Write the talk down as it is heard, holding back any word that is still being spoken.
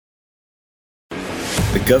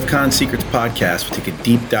The GovCon Secrets podcast will take a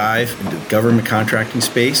deep dive into the government contracting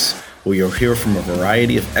space, where you'll hear from a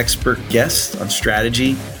variety of expert guests on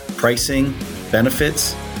strategy, pricing,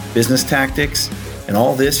 benefits, business tactics, and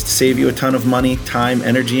all this to save you a ton of money, time,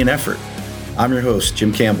 energy, and effort. I'm your host,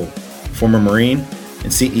 Jim Campbell, former Marine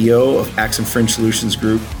and CEO of Axon Fringe Solutions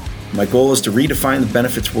Group. My goal is to redefine the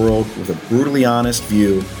benefits world with a brutally honest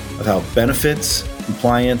view of how benefits,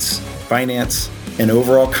 compliance, finance, and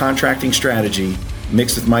overall contracting strategy,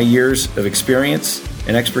 mixed with my years of experience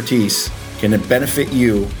and expertise, can benefit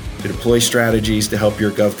you to deploy strategies to help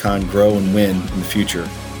your GovCon grow and win in the future,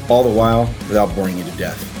 all the while without boring you to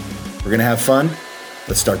death. We're going to have fun.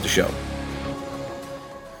 Let's start the show.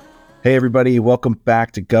 Hey, everybody. Welcome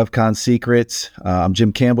back to GovCon Secrets. I'm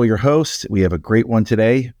Jim Campbell, your host. We have a great one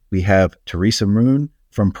today. We have Teresa Moon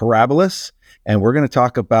from Parabolis, and we're going to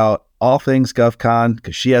talk about all things GovCon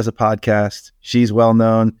because she has a podcast. She's well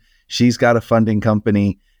known. She's got a funding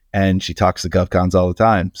company, and she talks to GovCons all the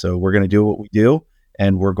time. So we're going to do what we do,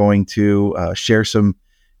 and we're going to share some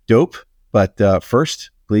dope. But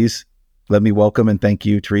first, please let me welcome and thank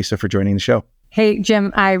you, Teresa, for joining the show. Hey,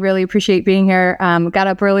 Jim, I really appreciate being here. Got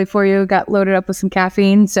up early for you, got loaded up with some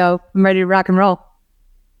caffeine, so I'm ready to rock and roll.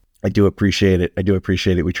 I do appreciate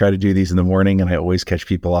it. We try to do these in the morning, and I always catch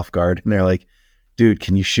people off guard, and they're like, dude,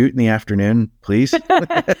 can you shoot in the afternoon, please?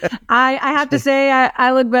 I have to say,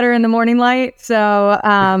 I look better in the morning light, so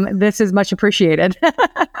this is much appreciated.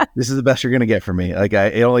 This is the best you're going to get from me.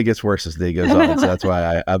 It only gets worse as the day goes on, so that's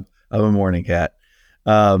why I'm a morning cat.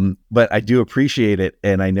 But I do appreciate it,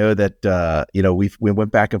 and I know that we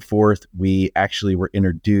went back and forth. We actually were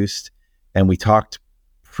introduced, and we talked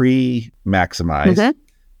pre-maximized,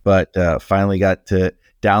 but finally got to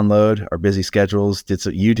download our busy schedules.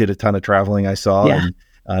 You did a ton of traveling, I saw, and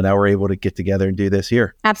now we're able to get together and do this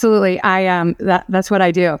here. Absolutely. That's what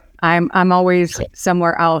I do. I'm always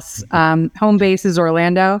somewhere else. Home base is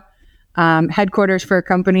Orlando. Headquarters for a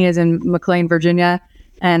company is in McLean, Virginia,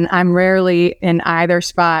 and I'm rarely in either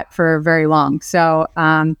spot for very long. So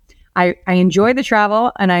I enjoy the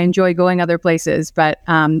travel and I enjoy going other places, but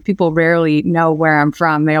people rarely know where I'm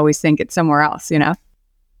from. They always think it's somewhere else, you know?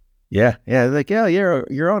 Yeah. Like,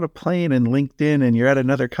 you're on a plane in LinkedIn and you're at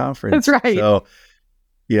another conference. That's right.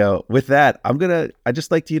 So, with that, I'd just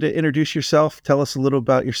like you to introduce yourself. Tell us a little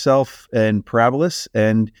about yourself and Parabolis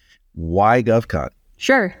and why GovCon.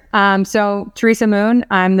 Sure. So Teresa Moon,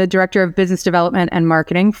 I'm the Director of Business Development and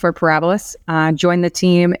Marketing for Parabolis. Joined the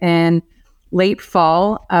team in late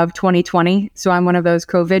fall of 2020. So I'm one of those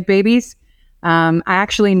COVID babies. I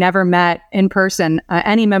actually never met in person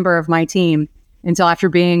any member of my team until after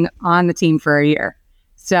being on the team for a year.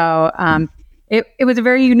 So it was a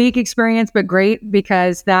very unique experience, but great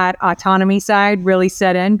because that autonomy side really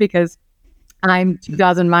set in because I'm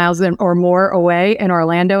 2,000 miles or more away in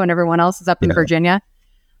Orlando and everyone else is up in Virginia.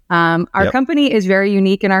 Our company is very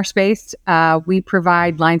unique in our space. We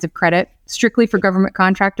provide lines of credit strictly for government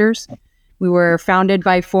contractors. We were founded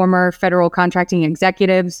by former federal contracting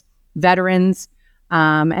executives, veterans,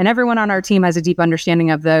 and everyone on our team has a deep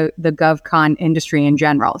understanding of the GovCon industry in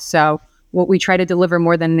general. So what we try to deliver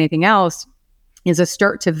more than anything else is a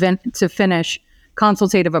start to finish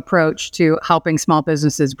consultative approach to helping small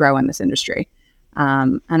businesses grow in this industry.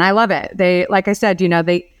 And I love it. They, like I said,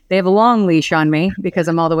 they have a long leash on me because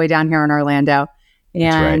I'm all the way down here in Orlando.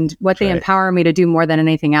 And what they empower me to do more than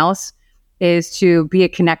anything else is to be a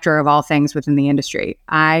connector of all things within the industry.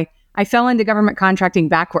 I fell into government contracting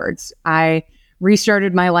backwards. I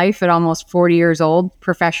restarted my life at almost 40 years old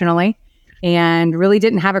professionally and really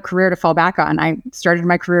didn't have a career to fall back on. I started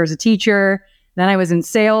my career as a teacher. Then I was in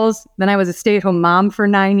sales. Then I was a stay-at-home mom for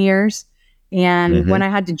 9 years. And when I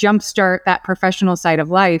had to jumpstart that professional side of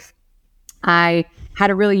life, I had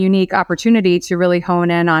a really unique opportunity to really hone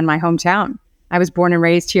in on my hometown. I was born and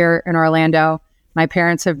raised here in Orlando. My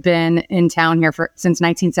parents have been in town here since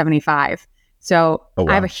 1975. So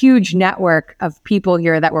I have a huge network of people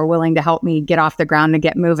here that were willing to help me get off the ground and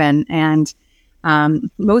get moving. And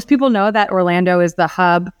most people know that Orlando is the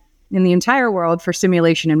hub in the entire world for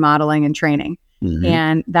simulation and modeling and training.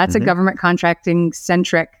 And that's a government contracting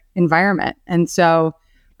centric environment. And so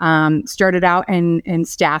started out in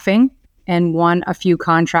staffing and won a few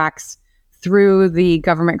contracts through the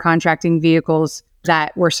government contracting vehicles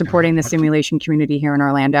that were supporting the simulation community here in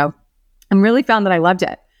Orlando, and really found that I loved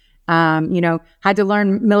it. Had to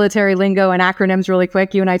learn military lingo and acronyms really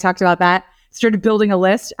quick. You and I talked about that. Started building a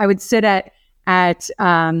list. I would sit at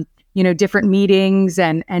different meetings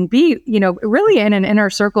and be, really in an inner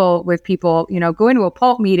circle with people, go into a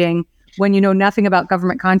pulp meeting when you know nothing about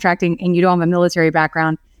government contracting and you don't have a military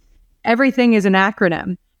background. Everything is an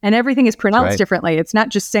acronym. and everything is pronounced differently. It's not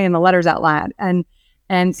just saying the letters out loud.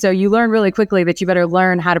 And so you learn really quickly that you better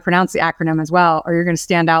learn how to pronounce the acronym as well, or you're going to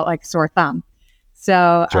stand out like a sore thumb.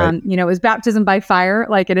 So, it was baptism by fire,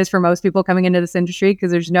 like it is for most people coming into this industry,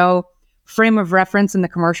 because there's no frame of reference in the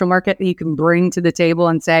commercial market that you can bring to the table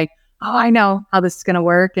and say, oh, I know how this is going to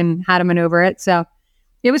work and how to maneuver it. So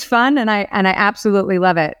it was fun. And I absolutely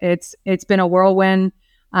love it. It's been a whirlwind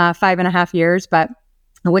 5.5 years, but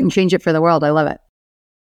I wouldn't change it for the world. I love it.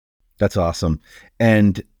 That's awesome.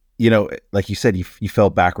 And, like you said, you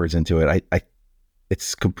fell backwards into it.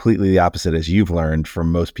 It's completely the opposite, as you've learned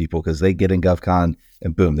from most people, because they get in GovCon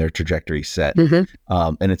and boom, their trajectory's set. And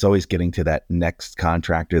it's always getting to that next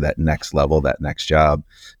contractor, that next level, that next job,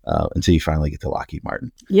 until you finally get to Lockheed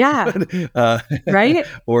Martin. Yeah. Right.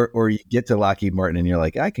 Or you get to Lockheed Martin and you're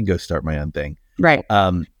like, I can go start my own thing. Right.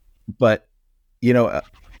 But,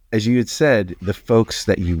 as you had said, the folks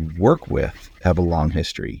that you work with have a long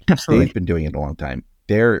history. Absolutely. They've been doing it a long time.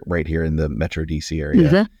 They're right here in the Metro DC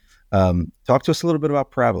area. Talk to us a little bit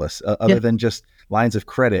about Parabolis, other than just lines of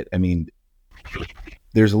credit. I mean,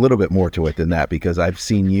 there's a little bit more to it than that, because I've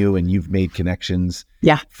seen you and you've made connections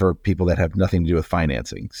for people that have nothing to do with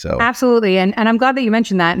financing. So absolutely. And I'm glad that you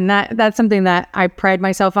mentioned that. And that's something that I pride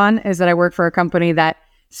myself on, is that I work for a company that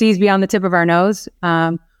sees beyond the tip of our nose.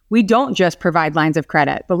 We don't just provide lines of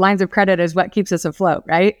credit, but lines of credit is what keeps us afloat,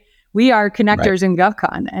 right? We are connectors in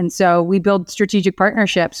GovCon. And so we build strategic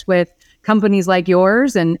partnerships with companies like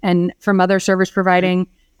yours and from other service providing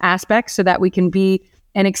aspects, so that we can be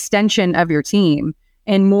an extension of your team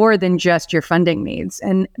and more than just your funding needs.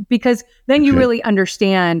 And because then you really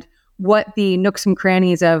understand what the nooks and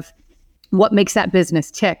crannies of what makes that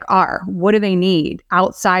business tick are. What do they need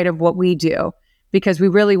outside of what we do? Because we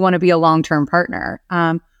really want to be a long-term partner.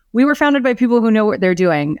 We were founded by people who know what they're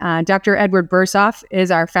doing. Dr. Edward Bursoff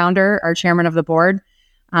is our founder, our chairman of the board.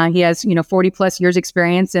 He has, 40 plus years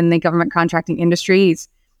experience in the government contracting industry. He's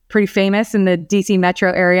pretty famous in the DC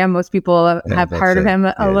metro area. Most people have heard of him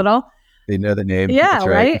a little. They know the name. Yeah, that's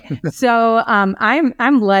right. So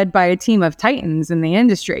I'm led by a team of titans in the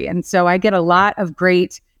industry. And so I get a lot of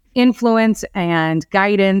great influence and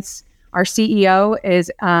guidance. Our CEO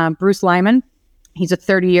is Bruce Lyman. He's a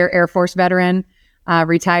 30-year Air Force veteran,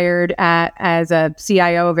 retired as a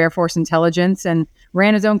CIO of Air Force Intelligence, and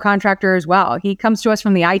ran his own contractor as well. He comes to us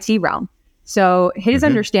from the IT realm. So his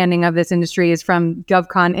understanding of this industry is from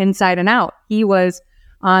GovCon inside and out. He was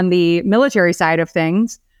on the military side of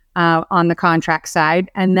things, on the contract side,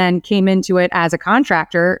 and then came into it as a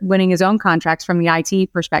contractor, winning his own contracts from the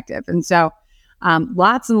IT perspective. And so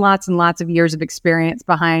lots and lots and lots of years of experience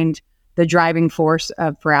behind the driving force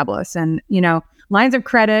of Parabolis. And, lines of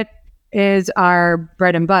credit is our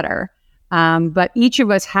bread and butter. But each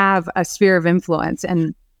of us have a sphere of influence.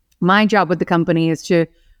 And my job with the company is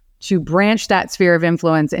to branch that sphere of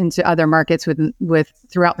influence into other markets with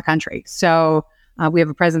throughout the country. So we have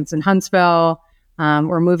a presence in Huntsville.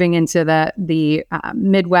 We're moving into the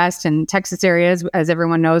Midwest and Texas areas, as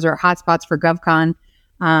everyone knows, are hotspots for GovCon.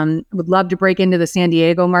 Would love to break into the San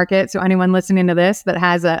Diego market. So anyone listening to this that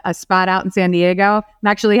has a spot out in San Diego, I'm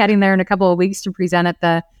actually heading there in a couple of weeks to present at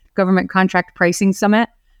the Government Contract Pricing Summit.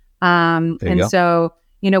 So,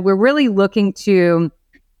 we're really looking to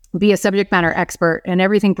be a subject matter expert in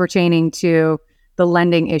everything pertaining to the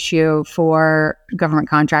lending issue for government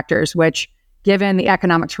contractors, which, given the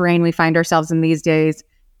economic terrain we find ourselves in these days,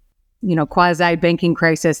 quasi banking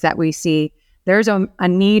crisis that we see, there's a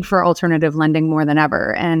need for alternative lending more than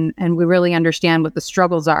ever. And we really understand what the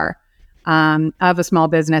struggles are of a small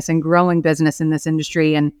business and growing business in this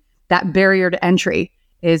industry. And that barrier to entry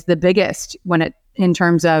is the biggest in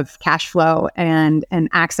terms of cash flow and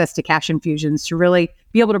access to cash infusions to really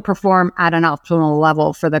be able to perform at an optimal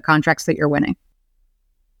level for the contracts that you're winning.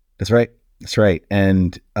 That's right.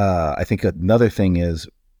 And I think another thing is,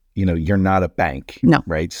 you're not a bank, no,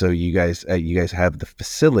 right? So you guys have the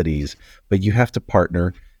facilities, but you have to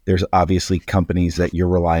partner. There's obviously companies that you're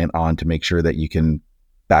reliant on to make sure that you can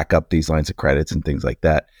back up these lines of credits and things like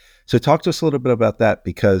that. So talk to us a little bit about that,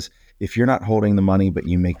 because if you're not holding the money, but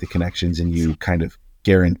you make the connections and you kind of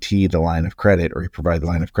guarantee the line of credit, or you provide the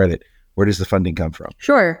line of credit, where does the funding come from?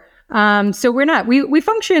 Sure. So we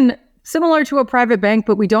function similar to a private bank,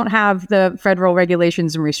 but we don't have the federal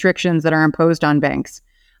regulations and restrictions that are imposed on banks,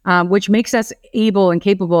 which makes us able and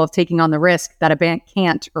capable of taking on the risk that a bank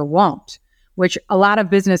can't or won't, which a lot of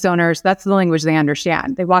business owners, that's the language they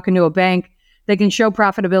understand. They walk into a bank, they can show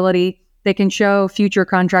profitability, they can show future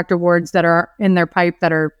contract awards that are in their pipe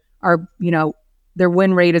that are their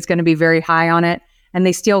win rate is going to be very high on it. And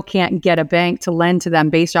they still can't get a bank to lend to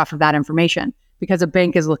them based off of that information, because a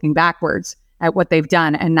bank is looking backwards at what they've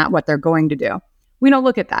done and not what they're going to do. We don't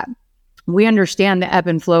look at that. We understand the ebb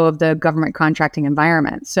and flow of the government contracting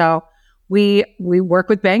environment. So we work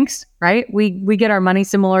with banks, right? We get our money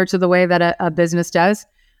similar to the way that a business does.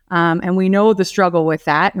 And we know the struggle with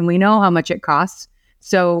that, and we know how much it costs.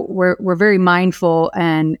 So we're very mindful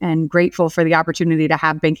and grateful for the opportunity to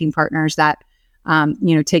have banking partners that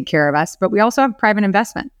take care of us. But we also have private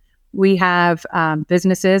investment. We have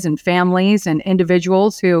businesses and families and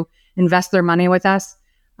individuals who invest their money with us.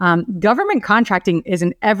 Government contracting is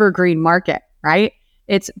an evergreen market, right?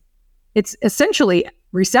 It's essentially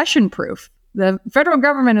recession-proof. The federal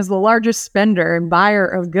government is the largest spender and buyer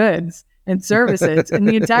of goods and services in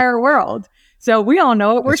the entire world. So we all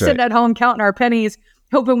know it. We're sitting at home counting our pennies,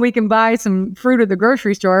 hoping we can buy some fruit at the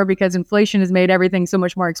grocery store because inflation has made everything so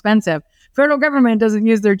much more expensive. Federal government doesn't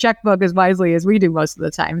use their checkbook as wisely as we do most of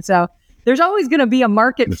the time. So there's always going to be a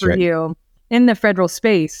market for you in the federal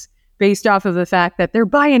space based off of the fact that they're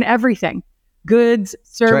buying everything, goods,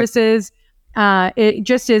 services. It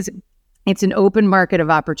just is, it's an open market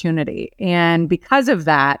of opportunity. And because of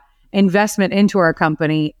that, investment into our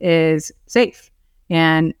company is safe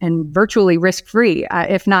and virtually risk-free,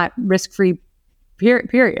 if not risk-free,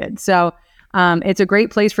 period. So it's a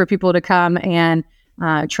great place for people to come and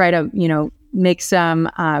try to, make some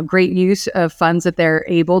great use of funds that they're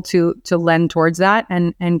able to lend towards that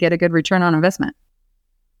and get a good return on investment.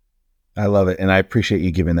 I love it. And I appreciate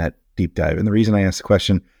you giving that deep dive. And the reason I asked the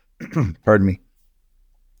question, pardon me,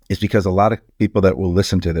 is because a lot of people that will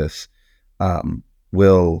listen to this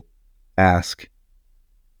will ask,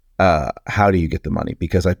 how do you get the money?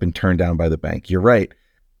 Because I've been turned down by the bank. You're right.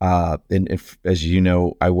 And if, as you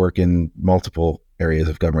know, I work in multiple areas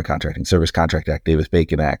of government contracting, Service Contract Act,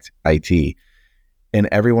 Davis-Bacon Act, IT, and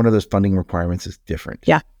every one of those funding requirements is different.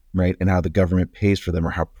 Yeah. Right. And how the government pays for them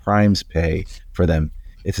or how primes pay for them.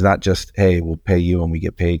 It's not just, hey, we'll pay you and we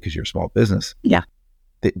get paid because you're a small business. Yeah.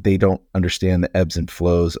 They don't understand the ebbs and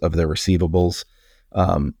flows of their receivables.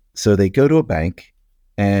 So they go to a bank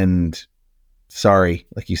and, sorry,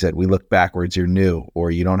 like you said, we look backwards, you're new,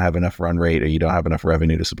 or you don't have enough run rate, or you don't have enough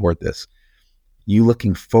revenue to support this. You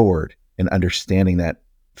looking forward and understanding that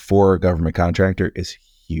for a government contractor is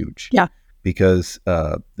huge. Yeah. Because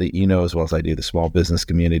as well as I do, the small business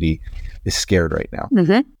community is scared right now.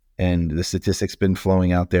 Mm-hmm. And the statistics been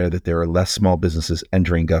flowing out there that there are less small businesses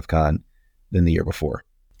entering GovCon than the year before.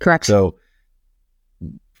 Correct. So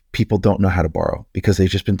people don't know how to borrow because they've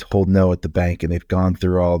just been told no at the bank, and they've gone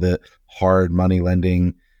through all the hard money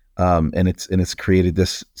lending, and it's created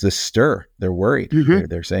this stir. They're worried. Mm-hmm.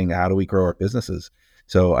 They're saying, how do we grow our businesses?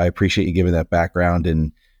 So I appreciate you giving that background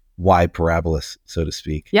and why Parabolis, so to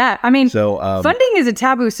speak. Yeah. I mean, funding is a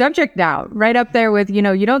taboo subject now, right up there with,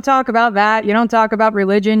 you don't talk about that. You don't talk about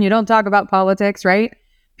religion. You don't talk about politics, right?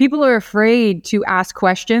 People are afraid to ask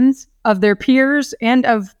questions of their peers and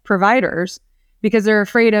of providers because they're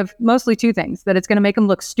afraid of mostly two things: that it's going to make them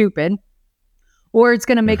look stupid, or it's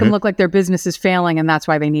going to make them look like their business is failing and that's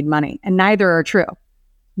why they need money. And neither are true.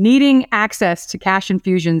 Needing access to cash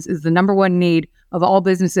infusions is the number one need of all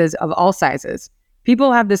businesses of all sizes.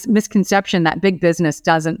 People have this misconception that big business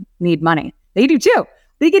doesn't need money. They do too.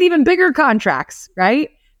 They get even bigger contracts, right?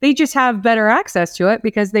 They just have better access to it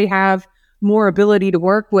because they have more ability to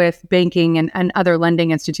work with banking and other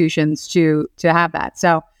lending institutions to have that.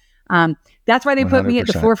 So that's why they put 100%. Me at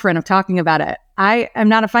the forefront of talking about it. I am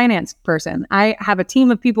not a finance person. I have a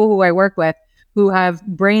team of people who I work with who have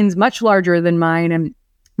brains much larger than mine and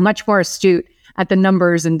much more astute at the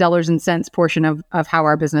numbers and dollars and cents portion of how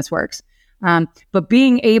our business works. But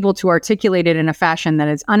being able to articulate it in a fashion that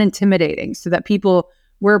is unintimidating so that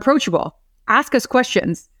we're approachable, ask us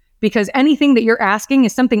questions, because anything that you're asking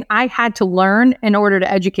is something I had to learn in order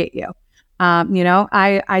to educate you.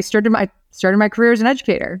 I started my career as an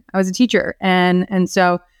educator. I was a teacher. And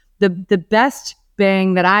so the best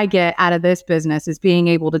bang that I get out of this business is being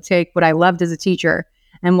able to take what I loved as a teacher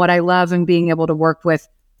and what I love in being able to work with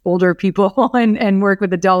older people and work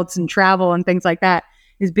with adults and travel and things like that,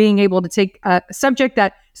 is being able to take a subject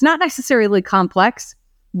that is not necessarily complex,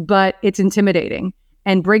 but it's intimidating,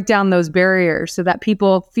 and break down those barriers so that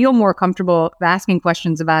people feel more comfortable asking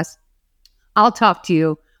questions of us. I'll talk to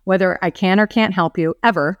you whether I can or can't help you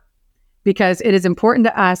ever, because it is important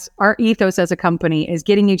to us. Our ethos as a company is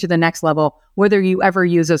getting you to the next level, whether you ever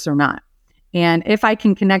use us or not. And if I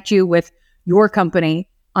can connect you with your company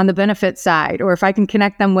on the benefit side, or if I can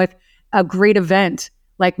connect them with a great event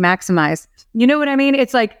like Maximize, you know what I mean?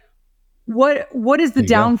 It's like, what is the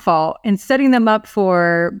downfall in setting them up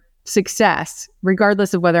for success,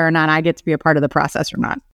 regardless of whether or not I get to be a part of the process or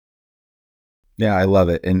not? Yeah, I love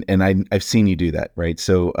it. And I've seen you do that, right?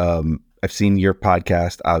 So I've seen your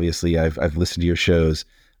podcast. Obviously, I've listened to your shows,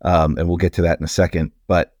 and we'll get to that in a second.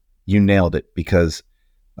 But you nailed it, because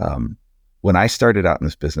when I started out in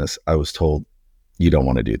this business, I was told, you don't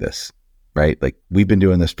want to do this, right? Like, we've been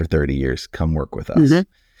doing this for 30 years. Come work with us. Mm-hmm.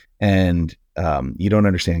 And you don't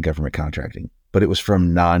understand government contracting. But it was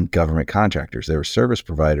from non-government contractors. They were service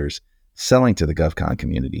providers selling to the GovCon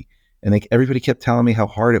community. And everybody kept telling me how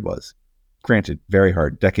hard it was. Granted, very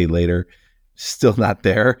hard. Decade later, still not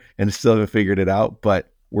there and still haven't figured it out,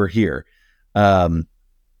 but we're here. The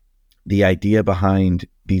idea behind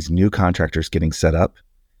these new contractors getting set up,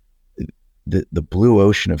 the blue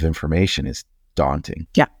ocean of information is daunting.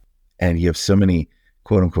 Yeah. And you have so many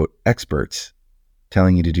quote unquote experts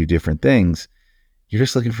telling you to do different things. You're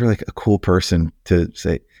just looking for like a cool person to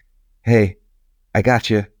say, hey, I got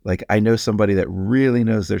you. Like, I know somebody that really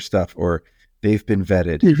knows their stuff, or they've been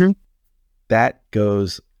vetted. Mm-hmm. That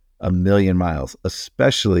goes a million miles,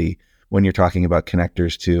 especially when you're talking about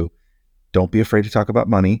connectors to, don't be afraid to talk about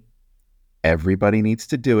money. Everybody needs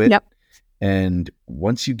to do it. Yep. And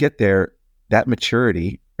once you get there, that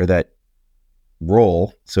maturity, or that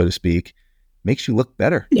role, so to speak, makes you look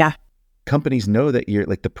better. Yeah. Companies know that you're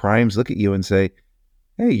like, the primes look at you and say,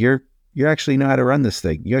 hey, you actually know how to run this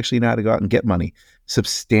thing. You actually know how to go out and get money,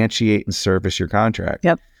 substantiate and service your contract.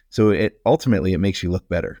 Yep. So ultimately it makes you look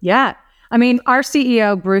better. Yeah. I mean, our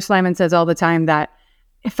CEO, Bruce Lyman, says all the time that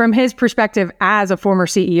from his perspective as a former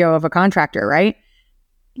CEO of a contractor, right?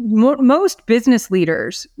 Most business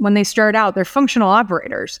leaders, when they start out, they're functional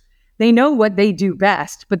operators. They know what they do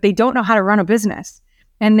best, but they don't know how to run a business.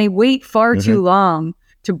 And they wait far too long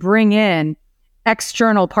to bring in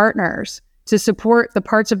external partners to support the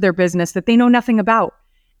parts of their business that they know nothing about.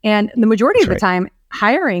 And the majority of the time,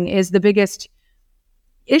 hiring is the biggest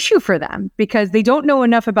issue for them, because they don't know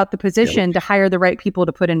enough about the position to hire the right people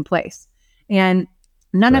to put in place. And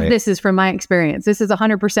none of this is from my experience. This is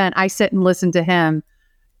 100%. I sit and listen to him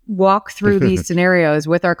walk through these scenarios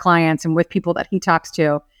with our clients and with people that he talks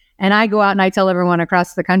to. And I go out and I tell everyone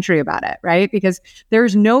across the country about it, right? Because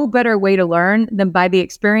there's no better way to learn than by the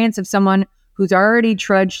experience of someone who's already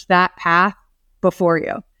trudged that path before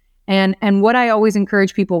you. And what I always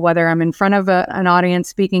encourage people, whether I'm in front of an audience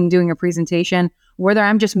speaking, doing a presentation, whether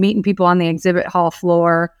I'm just meeting people on the exhibit hall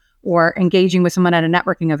floor or engaging with someone at a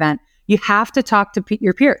networking event, you have to talk to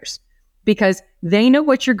your peers, because they know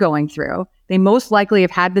what you're going through. They most likely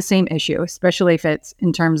have had the same issue, especially if it's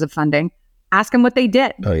in terms of funding. Ask them what they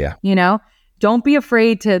did. Oh, yeah. You know, don't be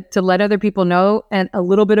afraid to let other people know, and a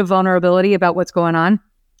little bit of vulnerability about what's going on,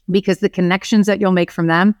 because the connections that you'll make from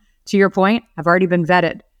them, to your point, have already been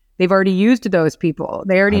vetted. They've already used those people.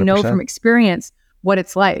 They already 100%. Know from experience what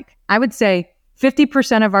it's like. I would say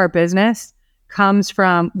 50% of our business comes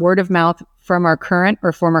from word of mouth from our current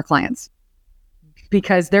or former clients,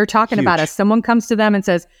 because they're talking about us. Someone comes to them and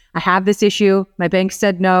says, I have this issue. My bank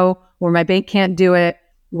said no, or my bank can't do it.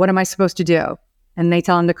 What am I supposed to do? And they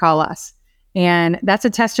tell them to call us. And that's a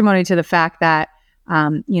testimony to the fact that,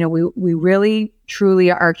 we really,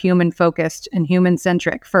 truly are human focused and human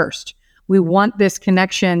centric first. We want this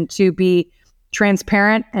connection to be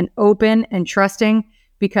transparent and open and trusting,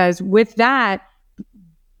 because with that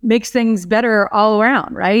makes things better all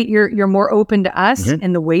around, right? You're more open to us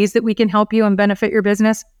in the ways that we can help you and benefit your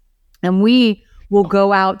business. And we will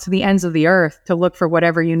go out to the ends of the earth to look for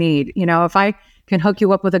whatever you need. You know, if I can hook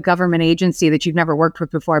you up with a government agency that you've never worked with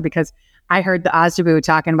before, because I heard the OSDBU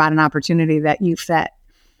talking about an opportunity that you fit,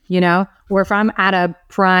 or if I'm at a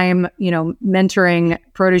prime, mentoring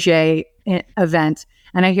protege event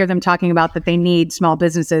and I hear them talking about that they need small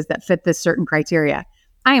businesses that fit this certain criteria,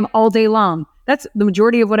 I am all day long. That's the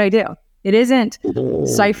majority of what I do. It isn't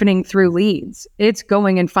siphoning through leads. It's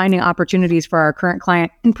going and finding opportunities for our current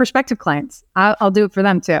client and prospective clients. I'll do it for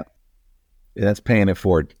them too. That's paying it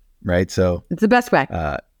forward, right? So it's the best way.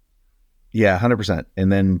 Yeah, 100%.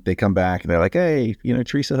 And then they come back and they're like, hey,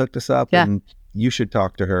 Teresa hooked us up and you should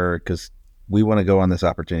talk to her because we want to go on this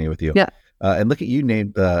opportunity with you. Yeah. And look at you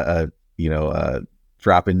named,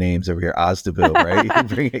 dropping names over here, OSDBU,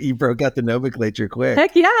 right? You broke out the nomenclature quick.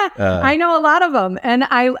 Heck yeah. I know a lot of them. And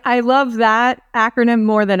I love that acronym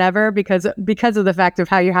more than ever because of the fact of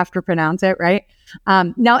how you have to pronounce it, right?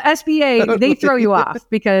 Now, SBA, they throw you off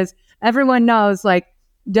because everyone knows like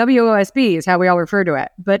WOSB is how we all refer to it,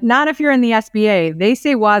 but not if you're in the SBA. They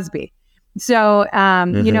say WASB. So,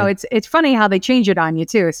 it's funny how they change it on you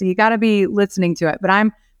too. So you got to be listening to it, but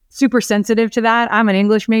I'm super sensitive to that. I'm an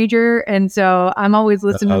English major. And so I'm always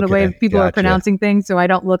listening to the way people are pronouncing things so I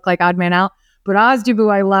don't look like odd man out. But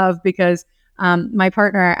OSDBU I love because my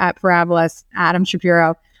partner at Parabolas, Adam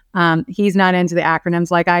Shapiro, he's not into the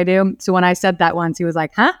acronyms like I do. So when I said that once, he was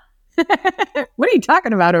like, huh? What are you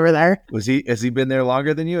talking about over there? Has he been there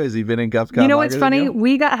longer than you? Has he been in GovCon? You know what's funny?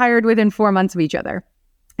 We got hired within 4 months of each other.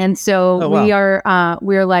 And so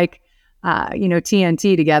we're like,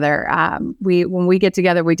 TNT together. When we get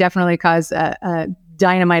together, we definitely cause a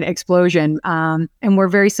dynamite explosion. And we're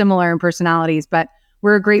very similar in personalities, but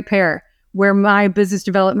we're a great pair. Where my business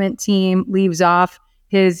development team leaves off,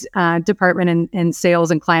 his department in sales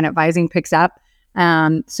and client advising picks up.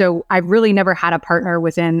 So I've really never had a partner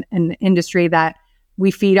within an industry that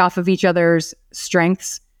we feed off of each other's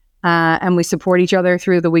strengths, and we support each other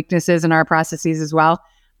through the weaknesses in our processes as well.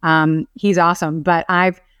 He's awesome, but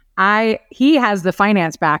he has the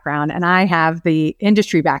finance background and I have the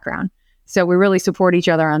industry background. So we really support each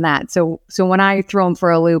other on that. So when I throw him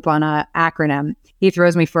for a loop on an acronym, he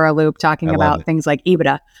throws me for a loop talking about things like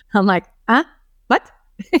EBITDA. I'm like, what?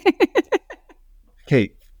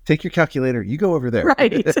 Okay, take your calculator. You go over there.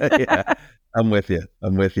 Right. Yeah, I'm with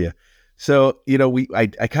you. So, I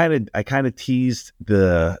kind of teased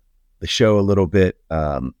the show a little bit.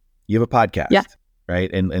 You have a podcast, yeah,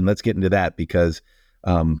 right? And let's get into that because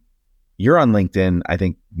you're on LinkedIn, I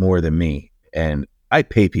think, more than me. And I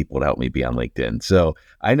pay people to help me be on LinkedIn. So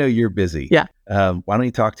I know you're busy. Yeah. Why don't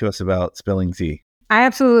you talk to us about Spilling Tea? I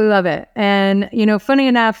absolutely love it. And, funny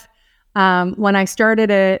enough, when I started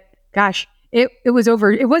it, gosh, it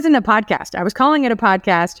wasn't a podcast. I was calling it a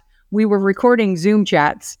podcast. We were recording Zoom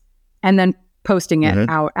chats and then posting it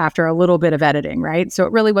out after a little bit of editing, right? So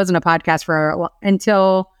it really wasn't a podcast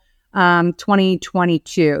until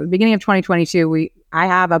 2022. Beginning of 2022, I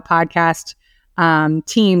have a podcast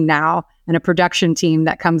team now and a production team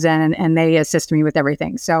that comes in and they assist me with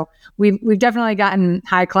everything. So we've definitely gotten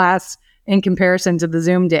high class in comparison to the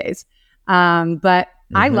Zoom days. But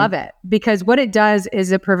I love it because what it does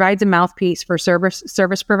is it provides a mouthpiece for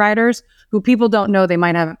service providers who people don't know they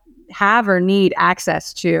might have or need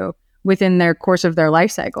access to within their course of their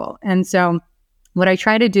life cycle. And so what I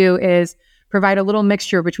try to do is provide a little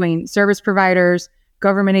mixture between service providers,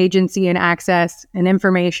 government agency and access and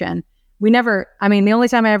information. The only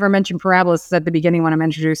time I ever mention Parabolis is at the beginning when I'm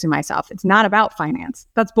introducing myself. It's not about finance.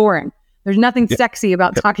 That's boring. There's nothing sexy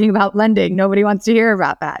about talking about lending. Nobody wants to hear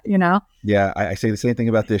about that, Yeah, I say the same thing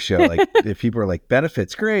about this show. Like, if people are like,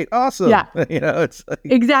 benefits, great, awesome. Yeah, it's like...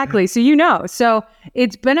 exactly. So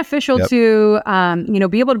it's beneficial to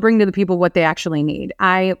be able to bring to the people what they actually need.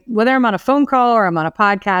 Whether I'm on a phone call or I'm on a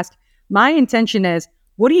podcast, my intention is,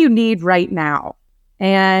 what do you need right now?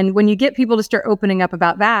 And when you get people to start opening up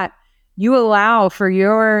about that, you allow for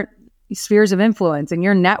your spheres of influence and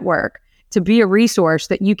your network to be a resource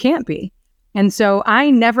that you can't be. And so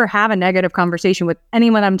I never have a negative conversation with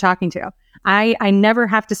anyone I'm talking to. I never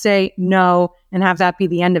have to say no and have that be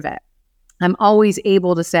the end of it. I'm always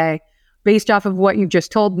able to say, based off of what you've just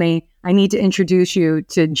told me, I need to introduce you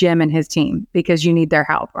to Jim and his team because you need their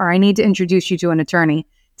help. Or I need to introduce you to an attorney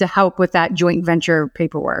to help with that joint venture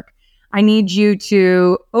paperwork. I need you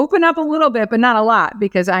to open up a little bit, but not a lot,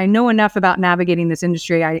 because I know enough about navigating this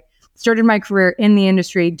industry. I started my career in the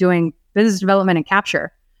industry doing business development and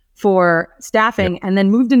capture for staffing, and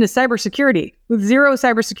then moved into cybersecurity with zero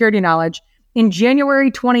cybersecurity knowledge in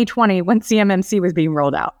January 2020 when CMMC was being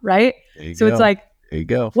rolled out, right? So it's like, there you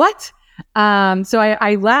go. What? So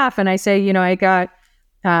I laugh and I say, I got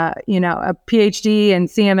a PhD in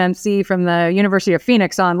CMMC from the University of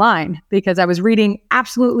Phoenix online because I was reading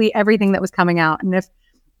absolutely everything that was coming out. And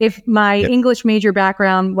if my English major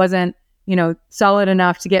background wasn't, solid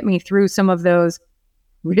enough to get me through some of those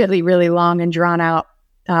really, really long and drawn out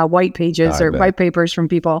white pages or white papers from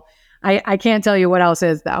people, I can't tell you what else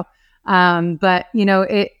is though. But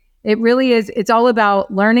it really is, it's all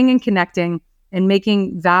about learning and connecting and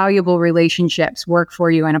making valuable relationships work for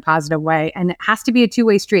you in a positive way. And it has to be a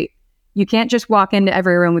two-way street. You can't just walk into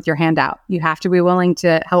every room with your hand out. You have to be willing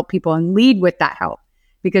to help people and lead with that help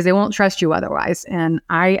because they won't trust you otherwise. And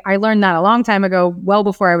I learned that a long time ago, well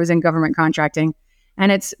before I was in government contracting,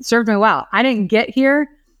 and it's served me well. I didn't get here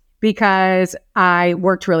because I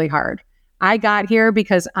worked really hard. I got here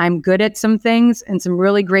because I'm good at some things and some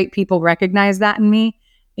really great people recognize that in me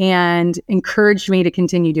and encouraged me to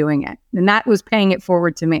continue doing it. And that was paying it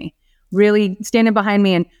forward to me, really standing behind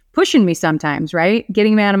me and pushing me sometimes, right?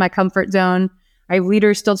 Getting me out of my comfort zone. I have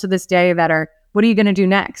leaders still to this day that are, what are you going to do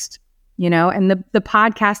next? And the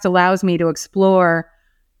podcast allows me to explore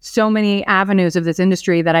so many avenues of this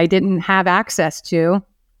industry that I didn't have access to.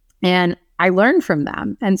 And I learned from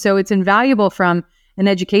them. And so it's invaluable from an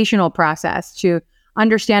educational process to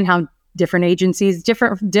understand how different agencies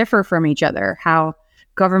differ from each other, how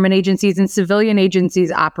government agencies and civilian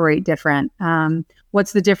agencies operate different.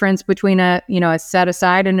 What's the difference between a set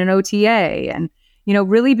aside and an OTA? And,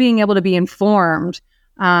 really being able to be informed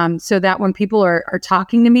so that when people are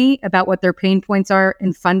talking to me about what their pain points are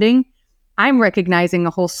in funding, I'm recognizing a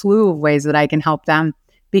whole slew of ways that I can help them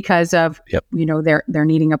because of, they're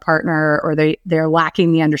needing a partner or they're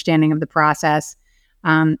lacking the understanding of the process.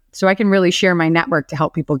 So I can really share my network to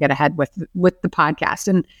help people get ahead with the podcast.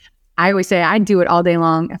 And I always say I'd do it all day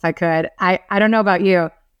long if I could. I don't know about you.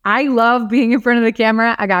 I love being in front of the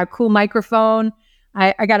camera. I got a cool microphone.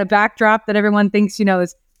 I got a backdrop that everyone thinks,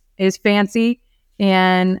 is fancy.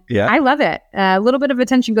 And I love it. A little bit of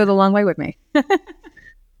attention goes a long way with me. I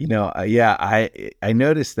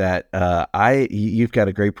noticed that you've got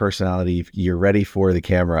a great personality. You're ready for the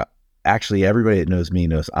camera. Actually, everybody that knows me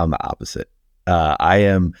knows I'm the opposite.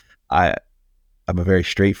 I'm a very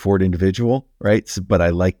straightforward individual, right? But I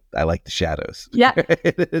like the shadows. Yeah.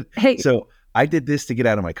 Hey. So I did this to get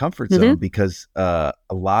out of my comfort zone because a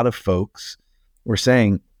lot of folks were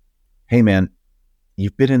saying, "Hey, man,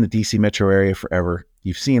 you've been in the DC metro area forever.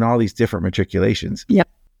 You've seen all these different matriculations. Yep.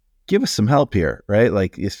 Give us some help here, right?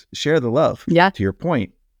 Like, share the love." Yeah. To your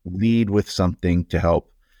point, lead with something to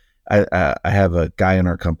help. I have a guy in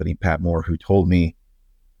our company, Pat Moore, who told me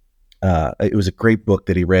it was a great book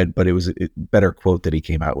that he read, but it was a better quote that he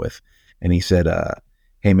came out with. And he said,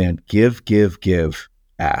 "Hey, man, give,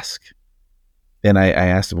 ask." And I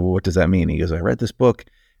asked him, "Well, what does that mean?" He goes, "I read this book,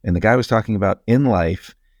 and the guy was talking about in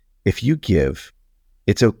life, if you give,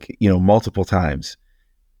 it's okay, multiple times,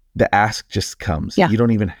 the ask just comes. Yeah. You don't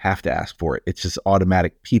even have to ask for it. It's just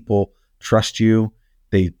automatic. People trust you.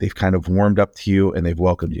 They've kind of warmed up to you and they've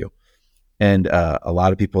welcomed you." And a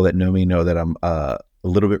lot of people that know me know that I'm a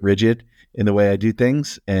little bit rigid in the way I do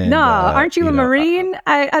things. And no, aren't you a Marine?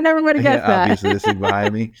 I never would have guessed that. Obviously, this thing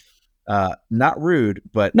behind me. Not rude,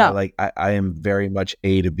 but no. I am very much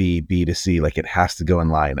A to B, B to C. Like, it has to go in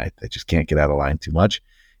line. I just can't get out of line too much.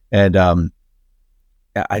 And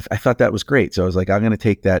I thought that was great. So I was like, I'm going to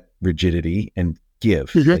take that rigidity and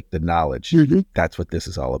give like the knowledge. That's what this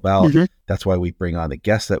is all about. That's why we bring on the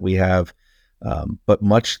guests that we have. But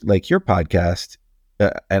much like your podcast,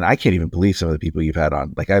 and I can't even believe some of the people you've had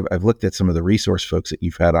on. Like, I've looked at some of the resource folks that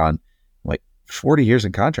you've had on, like 40 years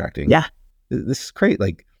in contracting. Yeah. This is great.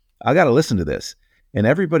 Like, I got to listen to this. And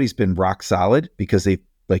everybody's been rock solid because they've,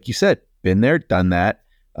 like you said, been there, done that.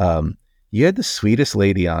 You had the sweetest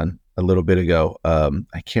lady on a little bit ago.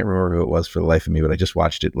 I can't remember who it was for the life of me, but I just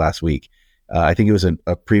watched it last week. I think it was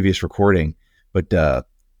a previous recording, but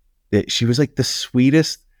she was like the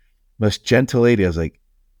sweetest, most gentle lady. I was like,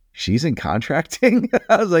 she's in contracting?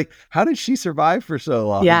 I was like, how did she survive for so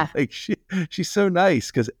long? Yeah. Like, she's so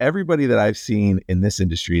nice, because everybody that I've seen in this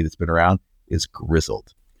industry that's been around is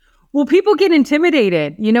grizzled. Well, people get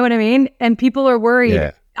intimidated, you know what I mean? And people are worried.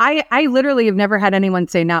 Yeah. I literally have never had anyone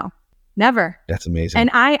say no. Never. That's amazing. And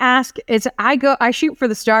I shoot for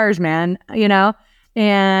the stars, man,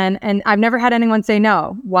 and I've never had anyone say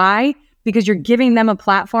no. Why? Because you're giving them a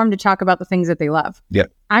platform to talk about the things that they love. Yeah.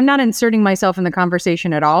 I'm not inserting myself in the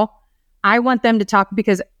conversation at all. I want them to talk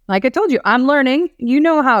because, like I told you, I'm learning. You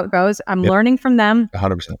know how it goes. I'm learning from them.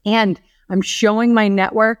 100%. And I'm showing my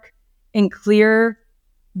network in clear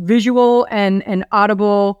visual and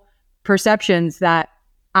audible perceptions that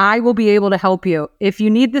I will be able to help you. If you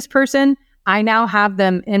need this person, I now have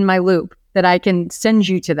them in my loop that I can send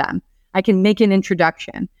you to them. I can make an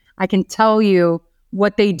introduction. I can tell you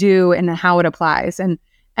what they do and how it applies. And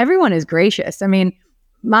everyone is gracious. I mean,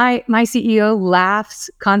 my CEO laughs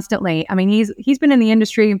constantly. I mean, he's been in the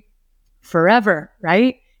industry forever,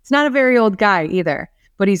 right? He's not a very old guy either,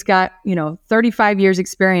 but he's got, 35 years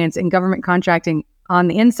experience in government contracting on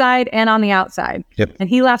the inside and on the outside. Yep. And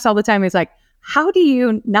he laughs all the time. He's like, how do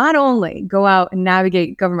you not only go out and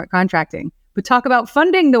navigate government contracting, but talk about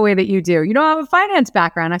funding the way that you do? You don't have a finance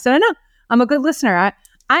background. I said, I know. I'm a good listener.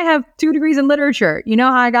 I have 2 degrees in literature. You know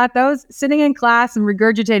how I got those? Sitting in class and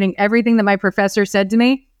regurgitating everything that my professor said to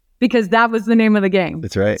me, because that was the name of the game.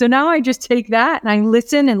 That's right. So now I just take that and I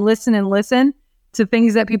listen and listen and listen to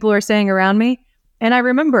things that people are saying around me, and I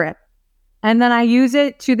remember it. And then I use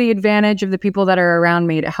it to the advantage of the people that are around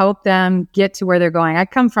me to help them get to where they're going. I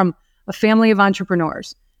come from a family of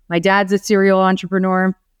entrepreneurs. My dad's a serial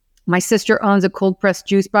entrepreneur. My sister owns a cold pressed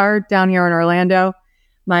juice bar down here in Orlando.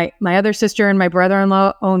 My other sister and my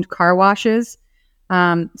brother-in-law owned car washes.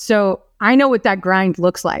 So I know what that grind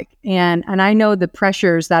looks like. And I know the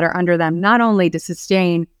pressures that are under them, not only to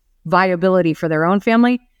sustain viability for their own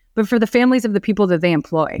family, but for the families of the people that they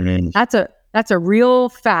employ. Mm. That's a real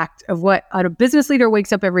fact of what a business leader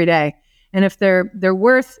wakes up every day. And if they're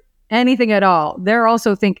worth anything at all, they're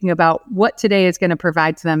also thinking about what today is going to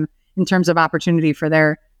provide to them in terms of opportunity for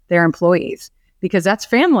their employees, because that's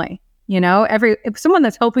family. if someone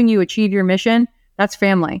that's helping you achieve your mission, that's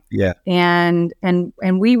family. Yeah. And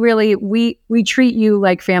we really, we treat you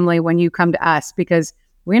like family when you come to us, because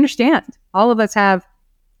we understand all of us have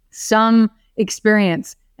some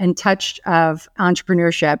experience and touch of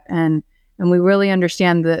entrepreneurship, and we really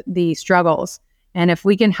understand the struggles. And if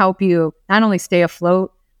we can help you not only stay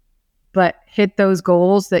afloat, but hit those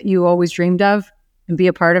goals that you always dreamed of and be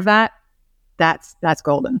a part of that, that's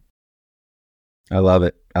golden. I love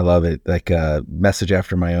it. I love it. Like a message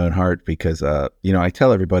after my own heart, because, I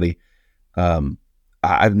tell everybody,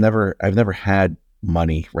 I've never had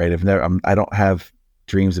money, right? I don't have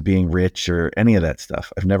dreams of being rich or any of that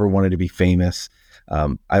stuff. I've never wanted to be famous.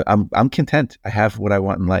 I'm content. I have what I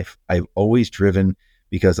want in life. I've always driven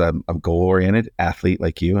because I'm goal oriented athlete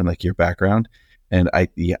like you and like your background. And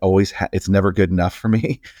it's never good enough for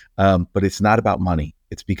me. But it's not about money.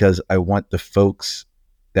 It's because I want the folks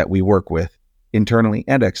that we work with internally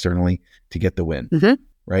and externally to get the win. Mm-hmm.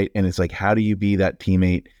 Right. And it's like, how do you be that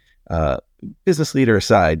teammate, business leader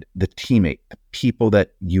aside, the teammate, the people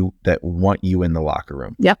that want you in the locker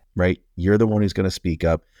room. Yep. Right. You're the one who's going to speak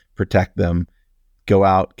up, protect them, go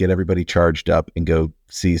out, get everybody charged up and go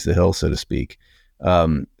seize the hill, so to speak.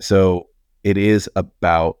 So it is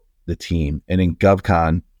about the team. And in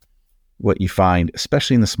GovCon, what you find,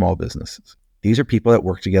 especially in the small businesses, these are people that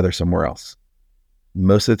work together somewhere else.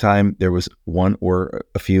 Most of the time, there was one or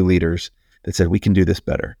a few leaders that said, we can do this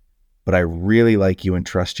better, but I really like you and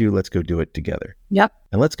trust you. Let's go do it together. Yep.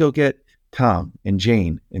 And let's go get Tom and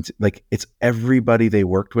Jane. It's everybody they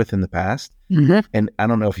worked with in the past. Mm-hmm. And I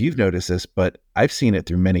don't know if you've noticed this, but I've seen it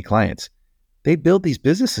through many clients. They build these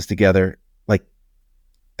businesses together. Like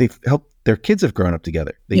they've helped, their kids have grown up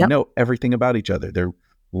together. They Yep. know everything about each other. They're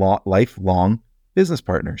lifelong business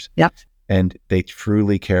partners. Yep. And they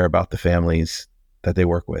truly care about the families that they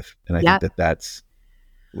work with. And I think that's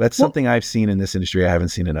something I've seen in this industry I haven't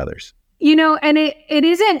seen in others. And it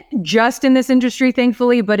isn't just in this industry,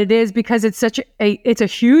 thankfully, but it is because it's it's a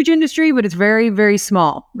huge industry, but it's very, very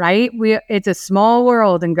small, right? It's a small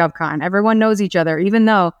world in GovCon. Everyone knows each other, even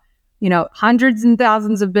though, hundreds of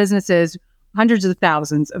thousands of businesses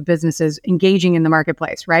engaging in the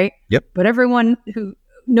marketplace, right? Yep. But everyone who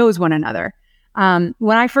knows one another.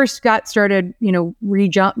 When I first got started,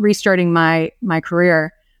 restarting my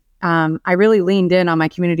career, I really leaned in on my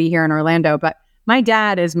community here in Orlando, but my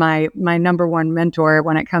dad is my number one mentor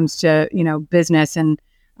when it comes to, business. And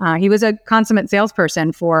he was a consummate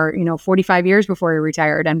salesperson for, 45 years before he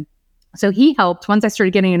retired. And so he helped, once I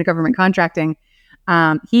started getting into government contracting,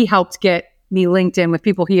 he helped get me linked in with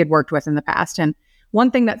people he had worked with in the past. And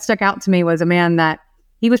one thing that stuck out to me was a man that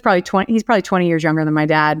he's probably 20 years younger than my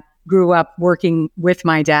dad, grew up working with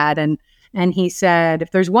my dad. And he said,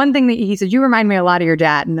 if there's one thing he said, you remind me a lot of your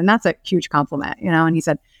dad. And then that's a huge compliment, and he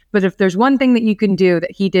said, but if there's one thing that you can do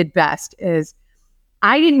that he did best is,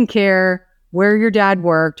 I didn't care where your dad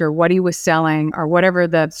worked or what he was selling or whatever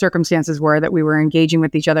the circumstances were that we were engaging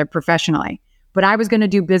with each other professionally, but I was going to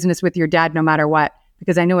do business with your dad no matter what,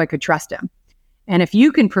 because I knew I could trust him. And if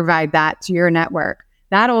you can provide that to your network,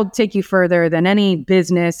 that'll take you further than any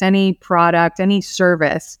business, any product, any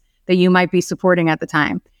service that you might be supporting at the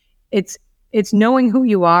time. It's knowing who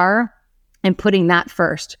you are and putting that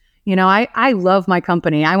first. I love my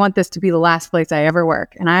company. I want this to be the last place I ever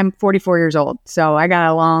work. And I'm 44 years old, so I got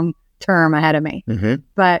a long term ahead of me. Mm-hmm.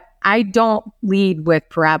 But I don't lead with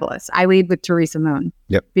Parabolas. I lead with Teresa Moon.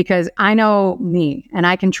 Yep. Because I know me and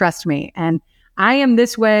I can trust me. And I am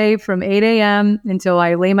this way from 8 a.m. until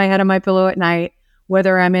I lay my head on my pillow at night,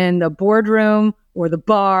 whether I'm in the boardroom or the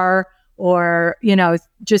bar or,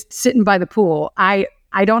 just sitting by the pool.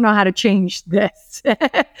 I don't know how to change this,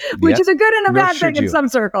 which is a good and a bad thing in some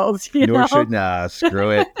circles. Nor should, screw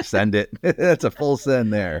it, send it. That's a full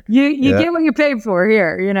send there. You get what you pay for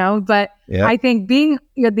here, but I think being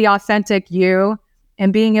the authentic you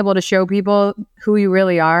and being able to show people who you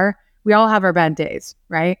really are, we all have our bad days,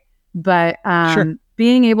 right? But Sure.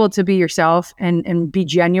 Being able to be yourself and be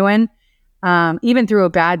genuine, even through a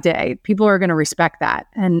bad day, people are going to respect that.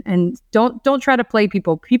 And don't try to play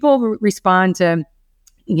people. People respond to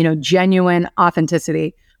genuine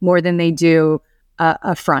authenticity more than they do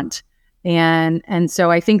a front. And so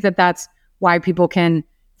I think that's why people can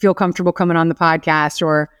feel comfortable coming on the podcast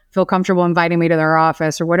or feel comfortable inviting me to their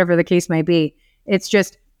office or whatever the case may be. It's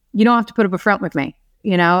just, you don't have to put up a front with me.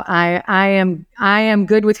 I am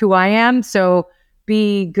good with who I am. So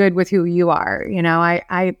be good with who you are.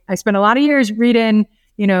 I spent a lot of years reading,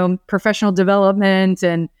 professional development,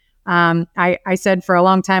 and I said for a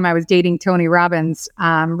long time I was dating Tony Robbins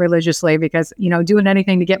religiously because, doing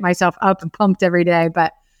anything to get myself up and pumped every day.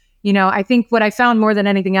 But, I think what I found more than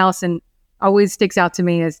anything else and always sticks out to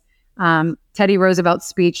me is Teddy Roosevelt's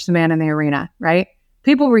speech, The Man in the Arena, right?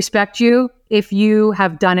 People respect you if you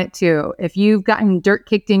have done it too. If you've gotten dirt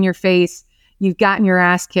kicked in your face, you've gotten your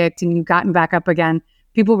ass kicked and you've gotten back up again,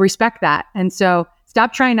 people respect that. And so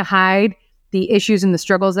stop trying to hide the issues and the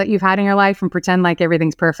struggles that you've had in your life and pretend like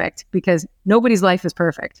everything's perfect, because nobody's life is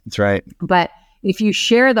perfect. That's right. But if you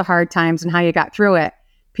share the hard times and how you got through it,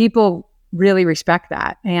 people really respect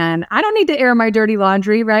that. And I don't need to air my dirty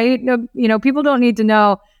laundry, right? No, people don't need to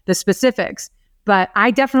know the specifics, but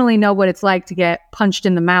I definitely know what it's like to get punched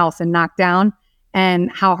in the mouth and knocked down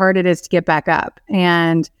and how hard it is to get back up.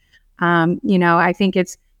 And, I think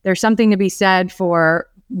there's something to be said for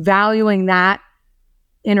valuing that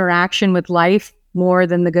interaction with life more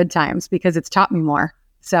than the good times, because it's taught me more.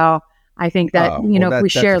 So I think that, if we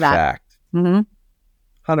share that. Fact.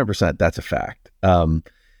 100%, that's a fact. And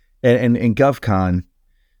in GovCon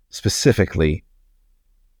specifically,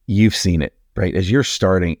 you've seen it, right? As you're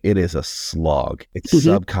starting, it is a slog. It's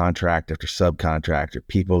subcontract after subcontract,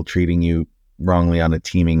 people treating you wrongly on a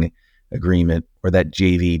teaming agreement, or that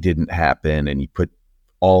JV didn't happen and you put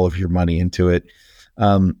all of your money into it.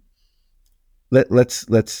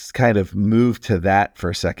 Let's kind of move to that for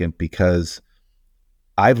a second, because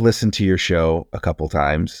I've listened to your show a couple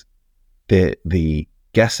times. The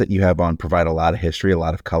guests that you have on provide a lot of history, a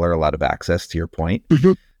lot of color, a lot of access, to your point.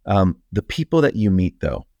 The people that you meet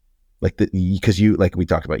though, because you, like we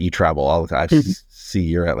talked about, you travel all the time. I see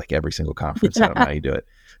you're at like every single conference. I don't know how you do it.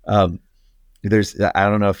 I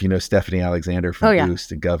don't know if you know Stephanie Alexander from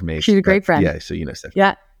Boost and GovMate. She's a great friend. Yeah. So, Stephanie.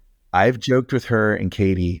 Yeah. I've joked with her and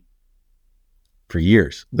Katie for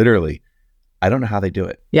years, literally. I don't know how they do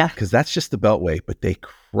it. Yeah. Because that's just the Beltway, but they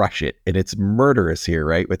crush it. And it's murderous here,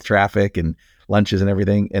 right? With traffic and lunches and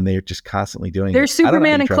everything. And they're just constantly doing They're it.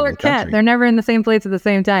 Superman and Clark Kent. They're never in the same place at the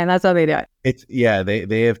same time. That's how they do it.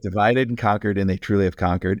 They have divided and conquered, and they truly have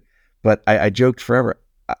conquered. But I joked forever.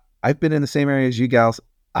 I've been in the same area as you gals.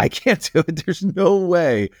 I can't do it. There's no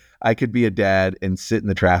way I could be a dad and sit in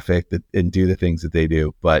the traffic and do the things that they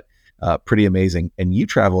do. But pretty amazing. And you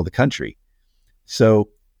travel the country. So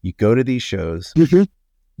you go to these shows,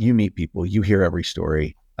 you meet people, you hear every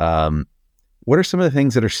story. What are some of the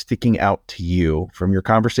things that are sticking out to you from your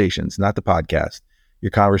conversations, not the podcast,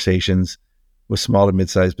 your conversations with small to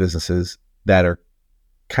mid-sized businesses that are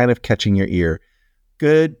kind of catching your ear?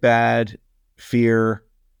 Good, bad, fear,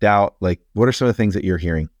 doubt. Like, what are some of the things that you're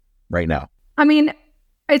hearing right now? I mean,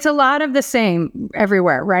 it's a lot of the same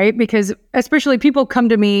everywhere, right? Because especially people come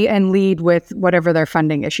to me and lead with whatever their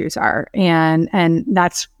funding issues are. And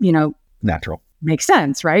that's, natural. Makes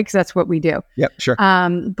sense, right? Because that's what we do. Yep, sure.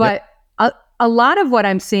 But a lot of what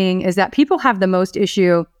I'm seeing is that people have the most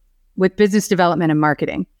issue with business development and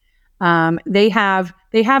marketing. They have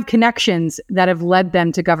connections that have led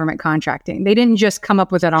them to government contracting. They didn't just come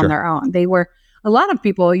up with it on their own. They were, a lot of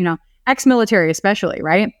people, ex-military especially,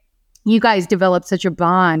 right? You guys develop such a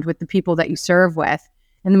bond with the people that you serve with.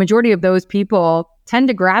 And the majority of those people tend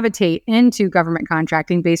to gravitate into government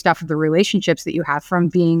contracting based off of the relationships that you have from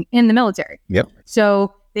being in the military. Yep.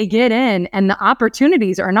 So they get in and the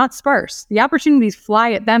opportunities are not sparse. The opportunities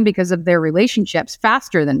fly at them because of their relationships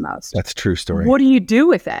faster than most. That's a true story. What do you do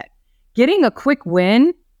with it? Getting a quick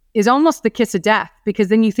win is almost the kiss of death, because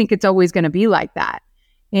then you think it's always going to be like that.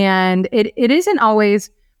 And it isn't always,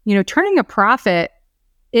 turning a profit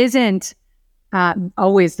isn't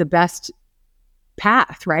always the best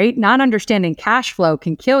path, right? Not understanding cash flow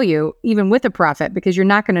can kill you even with a profit, because you're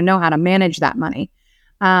not going to know how to manage that money.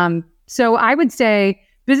 So I would say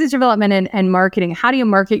business development and marketing, how do you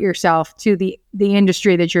market yourself to the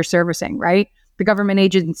industry that you're servicing, right? The government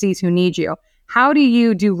agencies who need you. How do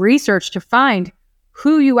you do research to find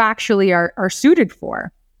who you actually are suited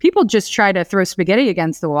for? People just try to throw spaghetti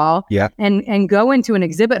against the wall and go into an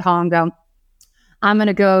exhibit hall and go, I'm going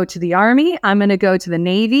to go to the Army. I'm going to go to the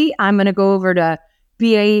Navy. I'm going to go over to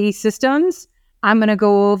BAE Systems. I'm going to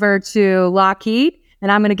go over to Lockheed,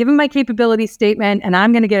 and I'm going to give them my capability statement, and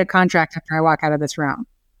I'm going to get a contract after I walk out of this room.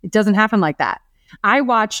 It doesn't happen like that. I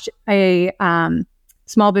watched a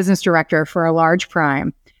small business director for a large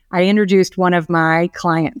prime. I introduced one of my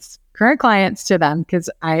current clients to them, because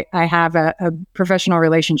I have a professional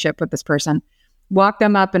relationship with this person. Walked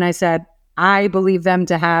them up and I said, I believe them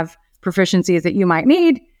to have proficiencies that you might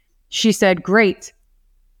need. She said, great.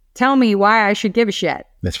 Tell me why I should give a shit.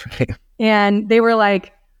 That's right. And they were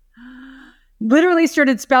like, literally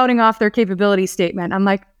started spouting off their capability statement. I'm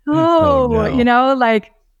like, no.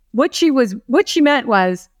 What she meant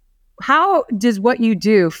was, how does what you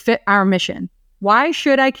do fit our mission? Why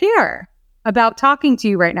should I care about talking to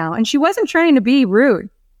you right now? And she wasn't trying to be rude.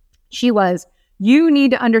 She was, you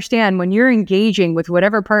need to understand when you're engaging with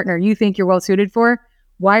whatever partner you think you're well suited for,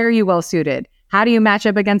 why are you well suited? How do you match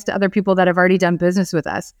up against other people that have already done business with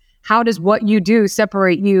us? How does what you do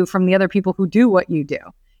separate you from the other people who do what you do?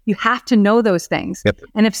 You have to know those things. Yep.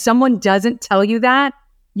 And if someone doesn't tell you that,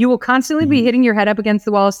 you will constantly be hitting your head up against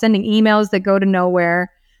the wall, sending emails that go to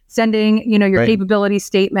nowhere, sending, your capability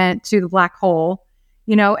statement to the black hole,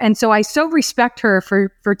 And so I so respect her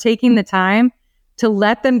for taking the time to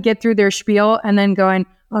let them get through their spiel and then going,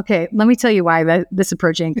 okay, let me tell you why this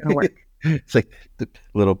approach ain't going to work. It's like the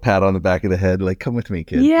little pat on the back of the head, like, come with me,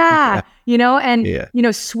 kid. Yeah.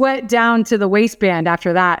 Sweat down to the waistband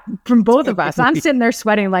after that from both of us. I'm sitting there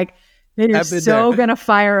sweating like, they're so going to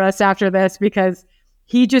fire us after this because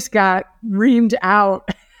he just got reamed out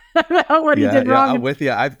about what he did wrong. I'm with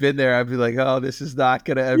you. I've been there. I'd be like, oh, this is not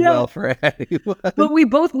going to end well for anyone. But we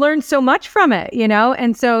both learned so much from it,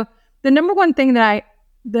 And so the number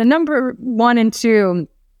one and two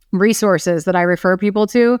resources that I refer people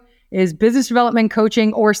to is business development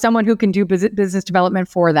coaching, or someone who can do business development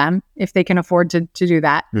for them if they can afford to do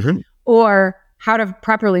that, or how to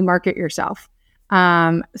properly market yourself.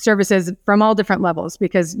 Services from all different levels,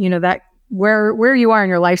 because that where you are in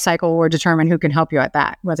your life cycle will determine who can help you at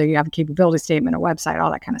that, whether you have a capability statement, a website, all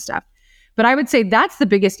that kind of stuff. But I would say that's the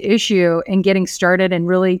biggest issue in getting started and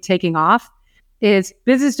really taking off is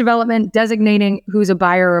business development, designating who's a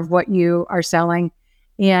buyer of what you are selling,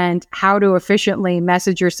 and how to efficiently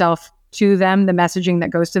message yourself to them, the messaging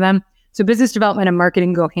that goes to them. So business development and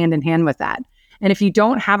marketing go hand in hand with that. And if you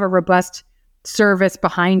don't have a robust service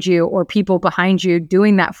behind you or people behind you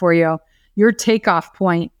doing that for you, your takeoff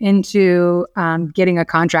point into getting a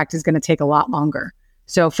contract is going to take a lot longer.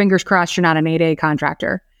 So fingers crossed you're not an 8A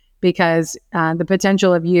contractor, because the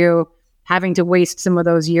potential of you having to waste some of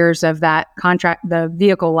those years of that contract, the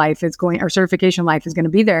vehicle life or certification life is going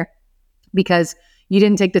to be there because you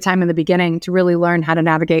didn't take the time in the beginning to really learn how to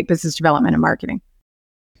navigate business development and marketing.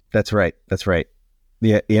 That's right.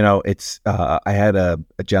 Yeah. It's, I had a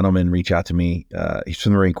gentleman reach out to me. He's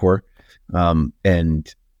from the Marine Corps.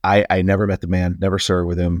 And I never met the man, never served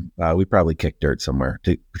with him. We probably kicked dirt somewhere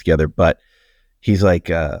together, but he's like,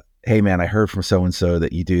 hey man, I heard from so-and-so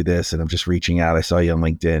that you do this, and I'm just reaching out. I saw you on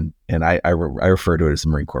LinkedIn, and I refer to it as the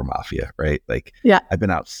Marine Corps Mafia, right? Like, I've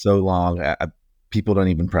been out so long. People don't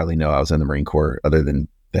even probably know I was in the Marine Corps other than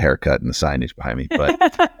the haircut and the signage behind me. But,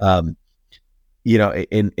 and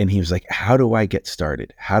he was like, how do I get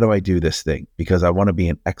started? How do I do this thing? Because I want to be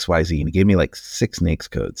an XYZ. And he gave me like 6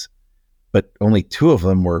 NAICS codes, but only 2 of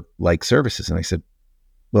them were like services. And I said,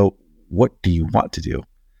 well, what do you want to do?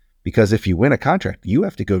 Because if you win a contract, you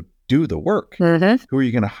have to go do the work. Who are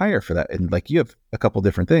you going to hire for that? And like, you have a couple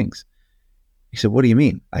different things. He said, what do you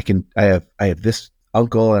mean? I have this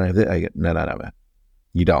uncle and I have this. I go, no, man.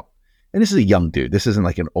 You don't. And this is a young dude. This isn't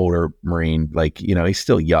like an older Marine. Like, he's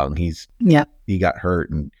still young. He got hurt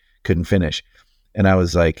and couldn't finish. And I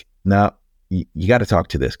was like, no, you got to talk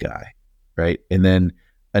to this guy. Right. And then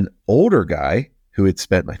an older guy who had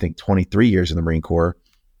spent, I think, 23 years in the Marine Corps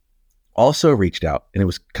also reached out. And it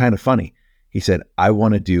was kind of funny. He said, I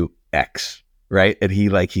want to do X. Right. And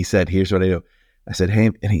he said, here's what I do. I said,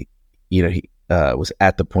 hey, and he was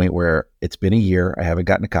at the point where it's been a year. I haven't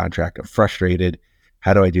gotten a contract. I'm frustrated.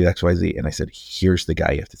 How do I do X, Y, Z? And I said, here's the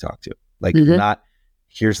guy you have to talk to. Like, not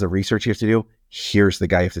here's the research you have to do. Here's the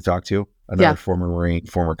guy you have to talk to. Another former Marine,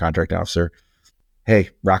 former contract officer. Hey,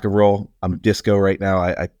 rock and roll. I'm disco right now.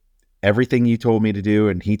 I everything you told me to do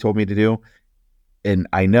and he told me to do. And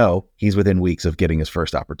I know he's within weeks of getting his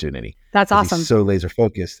first opportunity. That's awesome. He's so laser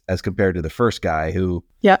focused as compared to the first guy who,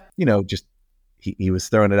 just he was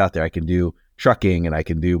throwing it out there. I can do trucking and I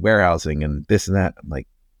can do warehousing and this and that. I'm like,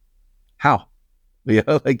 how? You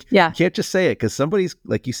can't just say it, because somebody's,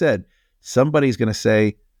 like you said, somebody's going to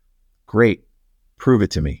say, great, prove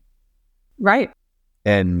it to me. Right.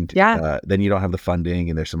 And then you don't have the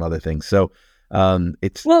funding and there's some other things. So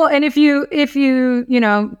it's. Well, and if you,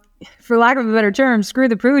 for lack of a better term, screw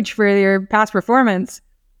the pooch for your past performance,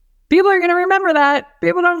 people are going to remember that.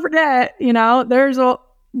 People don't forget, there's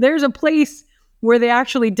a place where they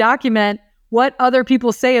actually document what other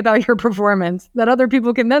people say about your performance that other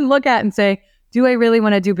people can then look at and say, do I really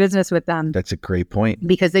want to do business with them? That's a great point.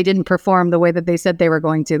 Because they didn't perform the way that they said they were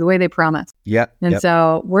going to, the way they promised. Yeah. And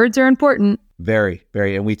so words are important. Very,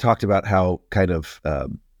 very. And we talked about how kind of,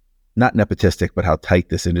 not nepotistic, but how tight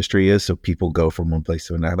this industry is. So people go from one place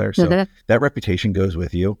to another. So that reputation goes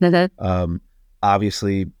with you.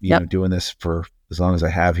 Obviously, doing this for as long as I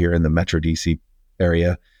have here in the Metro DC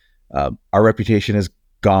area, our reputation is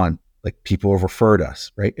gone. Like, people have referred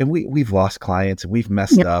us, right? And we've lost clients and we've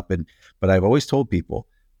messed up. But I've always told people,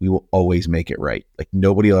 we will always make it right. Like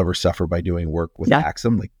nobody will ever suffer by doing work with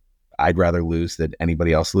Axum. Like I'd rather lose than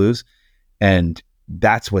anybody else lose. And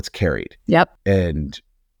that's what's carried. Yep. And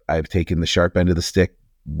I've taken the sharp end of the stick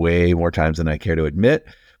way more times than I care to admit,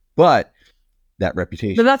 but that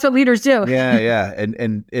reputation. But that's what leaders do. Yeah.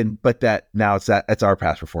 But that now it's our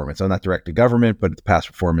past performance. So not direct to government, but it's past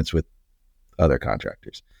performance with other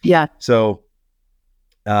contractors. Yeah. So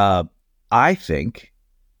I think,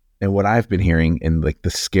 and what I've been hearing, and like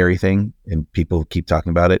the scary thing, and people keep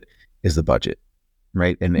talking about it, is the budget,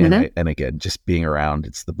 right? And again, just being around,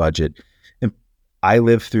 it's the budget. And I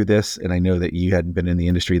lived through this, and I know that you hadn't been in the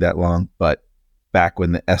industry that long, but back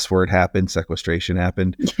when the S word happened, sequestration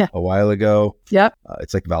happened a while ago. Yep.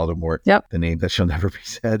 It's like Voldemort, the name that shall never be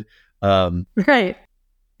said. Right.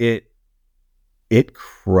 It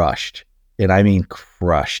crushed, and I mean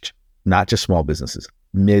crushed, not just small businesses,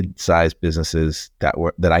 mid-sized businesses that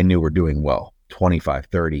I knew were doing well, 25,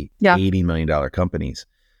 30, $80 million companies.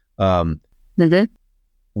 When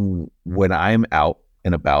I'm out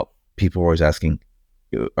and about, people are always asking,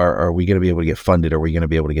 are we going to be able to get funded? Are we going to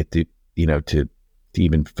be able to get to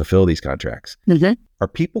even fulfill these contracts? Are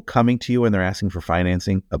people coming to you and they're asking for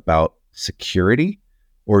financing about security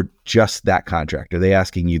or just that contract? Are they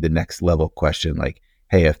asking you the next level question like,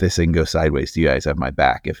 hey, if this thing goes sideways, do you guys have my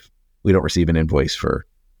back if we don't receive an invoice for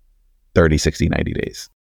 30, 60, 90 days?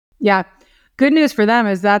 Yeah. Good news for them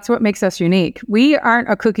is that's what makes us unique. We aren't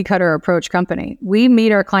a cookie cutter approach company. We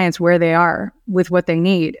meet our clients where they are with what they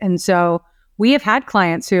need. And so we have had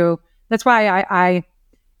clients who, that's why I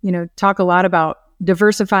talk a lot about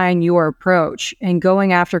diversifying your approach and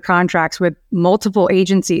going after contracts with multiple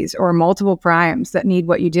agencies or multiple primes that need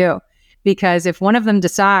what you do. Because if one of them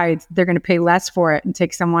decides they're going to pay less for it and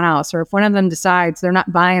take someone else, or if one of them decides they're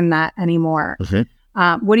not buying that anymore,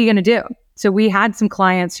 what are you going to do? So we had some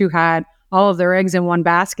clients who had all of their eggs in one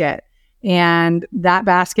basket, and that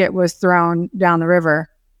basket was thrown down the river,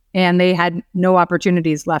 and they had no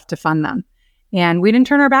opportunities left to fund them. And we didn't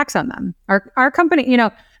turn our backs on them. Our company,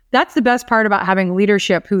 that's the best part about having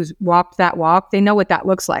leadership who's walked that walk. They know what that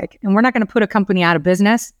looks like. And we're not going to put a company out of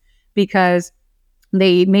business because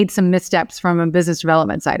they made some missteps from a business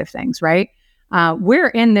development side of things, right? We're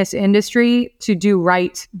in this industry to do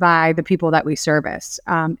right by the people that we service.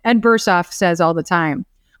 Ed Bursoff says all the time,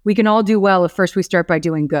 we can all do well if first we start by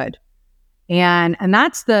doing good. And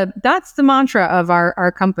that's the mantra of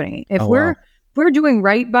our company. If we're doing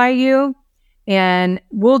right by you, and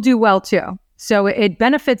we'll do well too. So it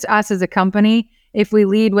benefits us as a company if we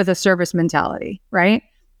lead with a service mentality, right?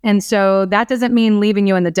 And so that doesn't mean leaving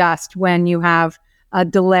you in the dust when you have a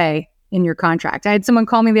delay in your contract. I had someone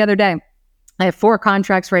call me the other day. I have 4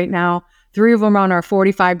 contracts right now. 3 of them are on our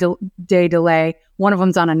 45-day delay. One of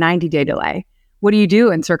them's on a 90-day delay. What do you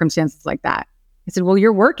do in circumstances like that? I said, well,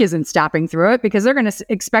 your work isn't stopping through it because they're going to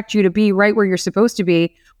expect you to be right where you're supposed to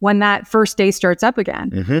be when that first day starts up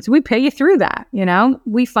again. So we pay you through that,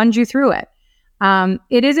 we fund you through it.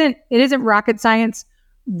 It isn't rocket science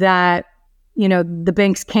that, the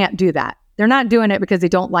banks can't do that. They're not doing it because they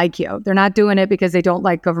don't like you. They're not doing it because they don't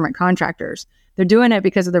like government contractors. They're doing it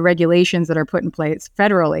because of the regulations that are put in place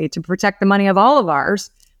federally to protect the money of all of ours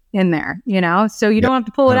in there, so you don't have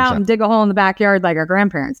to pull it 100%. Out and dig a hole in the backyard like our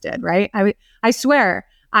grandparents did, right? I swear,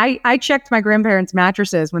 I checked my grandparents'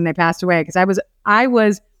 mattresses when they passed away because I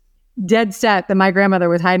was dead set that my grandmother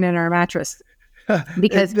was hiding in our mattress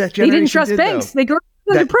because they didn't trust banks. They grew up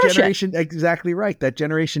in the depression. Generation, exactly right. That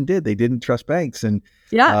generation did. They didn't trust banks, and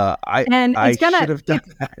I should have done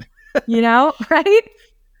that. Right?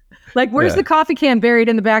 Like, where's the coffee can buried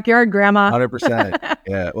in the backyard, Grandma? 100%.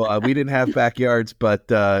 Yeah. Well, we didn't have backyards, but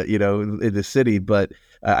in the city. But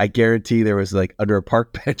I guarantee there was like under a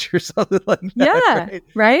park bench or something like that. Yeah.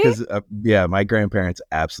 Right. Because my grandparents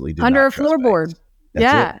absolutely did under not a floorboard.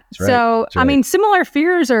 Yeah. Right. So I mean, similar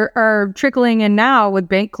fears are trickling in now with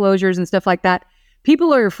bank closures and stuff like that.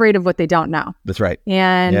 People are afraid of what they don't know. That's right.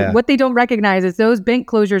 And what they don't recognize is those bank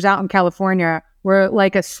closures out in California were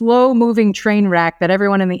like a slow moving train wreck that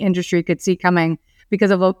everyone in the industry could see coming because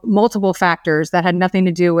of multiple factors that had nothing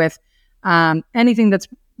to do with anything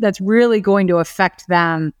that's really going to affect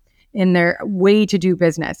them in their way to do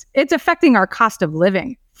business. It's affecting our cost of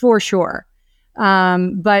living for sure.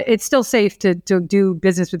 But it's still safe to do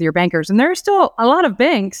business with your bankers. And there are still a lot of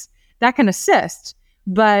banks that can assist,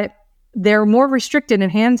 but they're more restricted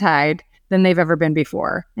and hand-tied than they've ever been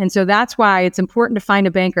before. And so that's why it's important to find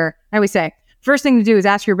a banker. I always say, first thing to do is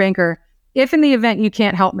ask your banker, if in the event you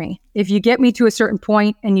can't help me, if you get me to a certain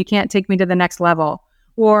point and you can't take me to the next level,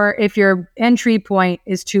 or if your entry point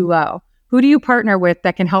is too low, who do you partner with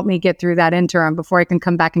that can help me get through that interim before I can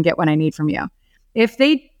come back and get what I need from you? If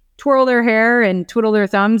they twirl their hair and twiddle their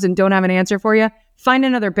thumbs and don't have an answer for you, find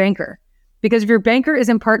another banker. Because if your banker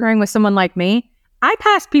isn't partnering with someone like me, I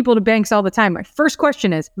pass people to banks all the time. My first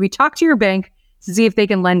question is, we talk to your bank to see if they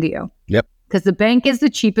can lend to you. Yep. Because the bank is the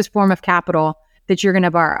cheapest form of capital that you're going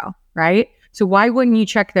to borrow, right? So why wouldn't you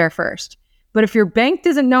check there first? But if your bank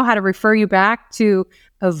doesn't know how to refer you back to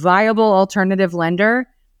a viable alternative lender,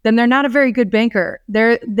 then they're not a very good banker.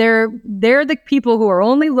 They're the people who are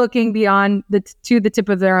only looking beyond to the tip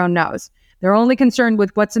of their own nose. They're only concerned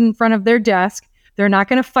with what's in front of their desk. They're not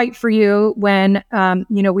going to fight for you when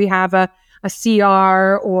we have a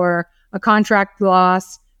CR or a contract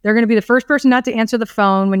loss. They're going to be the first person not to answer the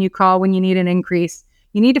phone when you call when you need an increase.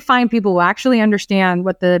 You need to find people who actually understand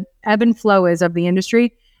what the ebb and flow is of the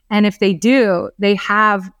industry. And if they do, they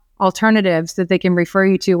have alternatives that they can refer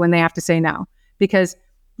you to when they have to say no. Because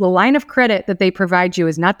the line of credit that they provide you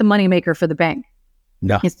is not the moneymaker for the bank.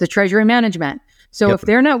 No. It's the treasury management. So if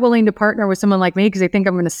they're not willing to partner with someone like me because they think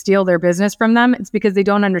I'm going to steal their business from them, it's because they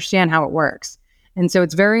don't understand how it works. And so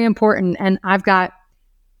it's very important. And I've got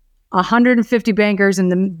 150 bankers in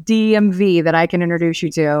the DMV that I can introduce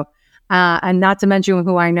you to, and not to mention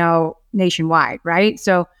who I know nationwide, right?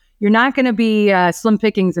 So you're not going to be slim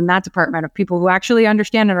pickings in that department of people who actually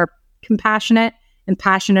understand and are compassionate and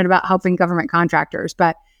passionate about helping government contractors.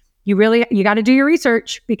 But you got to do your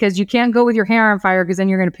research, because you can't go with your hair on fire, because then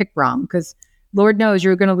you're going to pick wrong, because Lord knows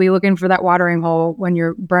you're going to be looking for that watering hole when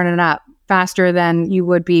you're burning up faster than you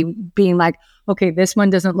would be being like, okay, this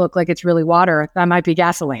one doesn't look like it's really water. That might be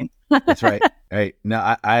gasoline. That's right. Right.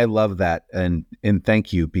 No, I love that. And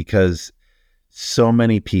thank you, because so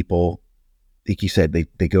many people, like you said,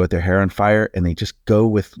 they go with their hair on fire and they just go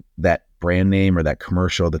with that brand name or that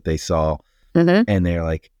commercial that they saw. Mm-hmm. And they're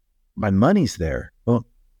like, my money's there. Well,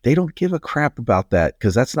 they don't give a crap about that,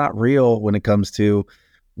 because that's not real when it comes to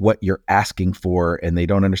what you're asking for. And they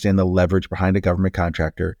don't understand the leverage behind a government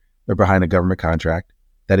contractor or behind a government contract,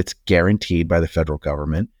 that it's guaranteed by the federal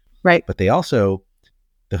government. Right. But they also,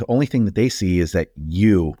 the only thing that they see is that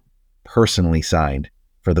you personally signed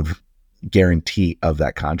for the guarantee of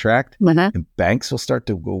that contract. Mm-hmm. And banks will start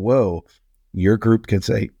to go, whoa, your group can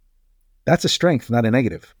say, that's a strength, not a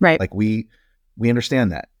negative. Right. Like we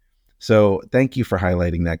understand that. So thank you for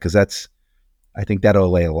highlighting that, because I think that'll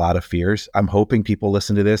allay a lot of fears. I'm hoping people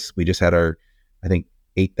listen to this. We just had our, I think,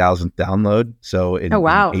 8,000th download. So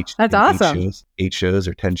that's awesome. 8 shows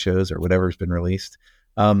or 10 shows or whatever's been released.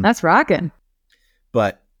 That's rocking.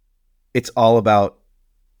 But it's all about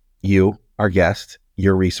you, our guest,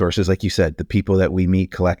 your resources. Like you said, the people that we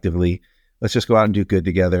meet collectively. Let's just go out and do good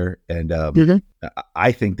together. And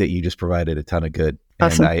I think that you just provided a ton of good.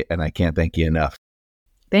 Awesome. And I can't thank you enough.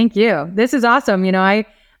 Thank you. This is awesome. I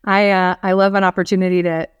love an opportunity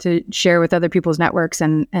to share with other people's networks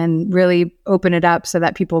and really open it up so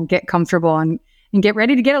that people get comfortable and get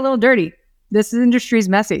ready to get a little dirty. This industry is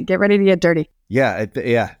messy. Get ready to get dirty. Yeah.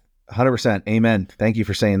 100%. Amen. Thank you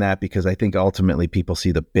for saying that, because I think ultimately people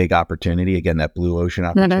see the big opportunity, again, that blue ocean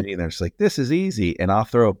opportunity, mm-hmm. and they're just like, this is easy, and I'll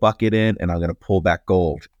throw a bucket in and I'm going to pull back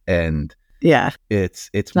gold. And yeah, it's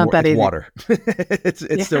water.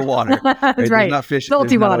 it's still water. That's right. There's not fish.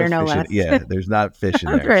 Salty water, no less. Yeah, there's not fish in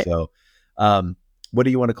there. Right. So, what do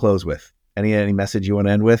you want to close with? Any message you want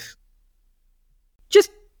to end with? Just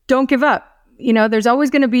don't give up. There's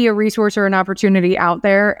always going to be a resource or an opportunity out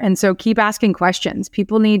there. And so keep asking questions.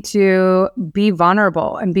 People need to be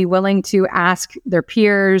vulnerable and be willing to ask their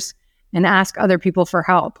peers and ask other people for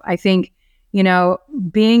help. I think,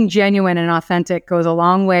 being genuine and authentic goes a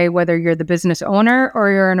long way, whether you're the business owner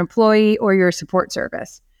or you're an employee or you're a support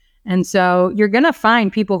service. And so you're going to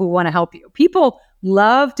find people who want to help you. People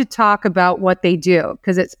love to talk about what they do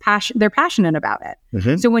because they're passionate about it.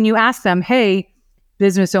 Mm-hmm. So when you ask them, hey,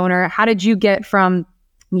 business owner, how did you get from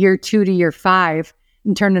year 2 to year 5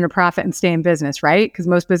 and turn into profit and stay in business, right? Because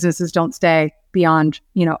most businesses don't stay beyond,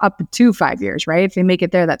 up to 5 years, right? If they make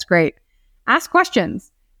it there, that's great. Ask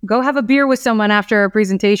questions. Go have a beer with someone after a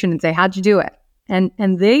presentation and say, how'd you do it? And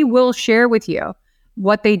they will share with you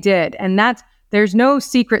what they did. And there's no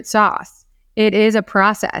secret sauce. It is a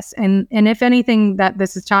process. And if anything that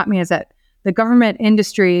this has taught me is that the government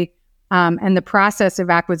industry and the process of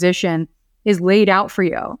acquisition is laid out for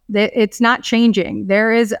you. It's not changing.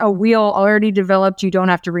 There is a wheel already developed. You don't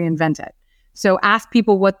have to reinvent it. So ask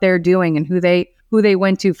people what they're doing and who they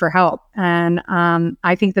went to for help. And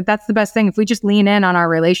I think that's the best thing. If we just lean in on our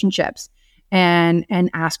relationships and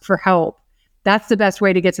ask for help, that's the best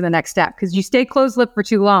way to get to the next step. Because you stay closed-lipped for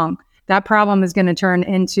too long, that problem is going to turn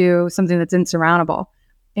into something that's insurmountable.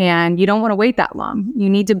 And you don't want to wait that long. You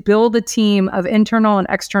need to build a team of internal and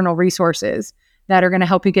external resources that are going to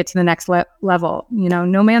help you get to the next level.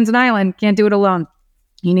 No man's an island. Can't do it alone.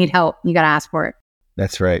 You need help. You got to ask for it.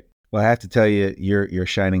 That's right. Well, I have to tell you, you're a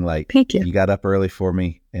shining light. Thank you. You got up early for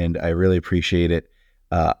me, and I really appreciate it.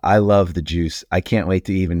 I love the juice. I can't wait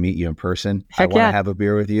to even meet you in person. I want to have a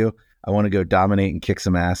beer with you. I want to go dominate and kick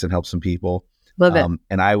some ass and help some people. Love it.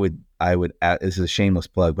 And I would, this is a shameless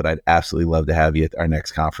plug, but I'd absolutely love to have you at our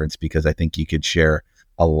next conference because I think you could share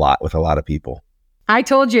a lot with a lot of people. I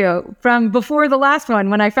told you from before the last one,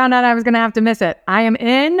 when I found out I was going to have to miss it, I am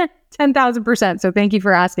in 10,000%. So thank you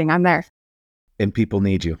for asking. I'm there. And people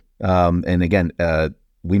need you. And again,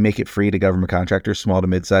 we make it free to government contractors, small to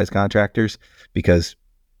mid-sized contractors, because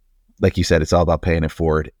like you said, it's all about paying it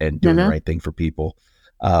forward and doing the right thing for people.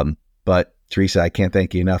 But Teresa, I can't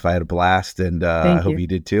thank you enough. I had a blast, and I hope you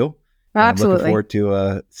did too. Absolutely. I'm looking forward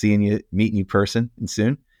to meeting you in person and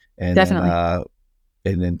soon. And definitely.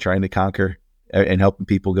 And then trying to conquer and helping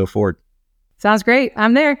people go forward. Sounds great.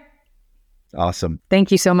 I'm there. Awesome. Thank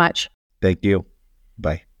you so much. Thank you.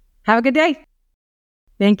 Bye. Have a good day.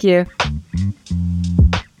 Thank you.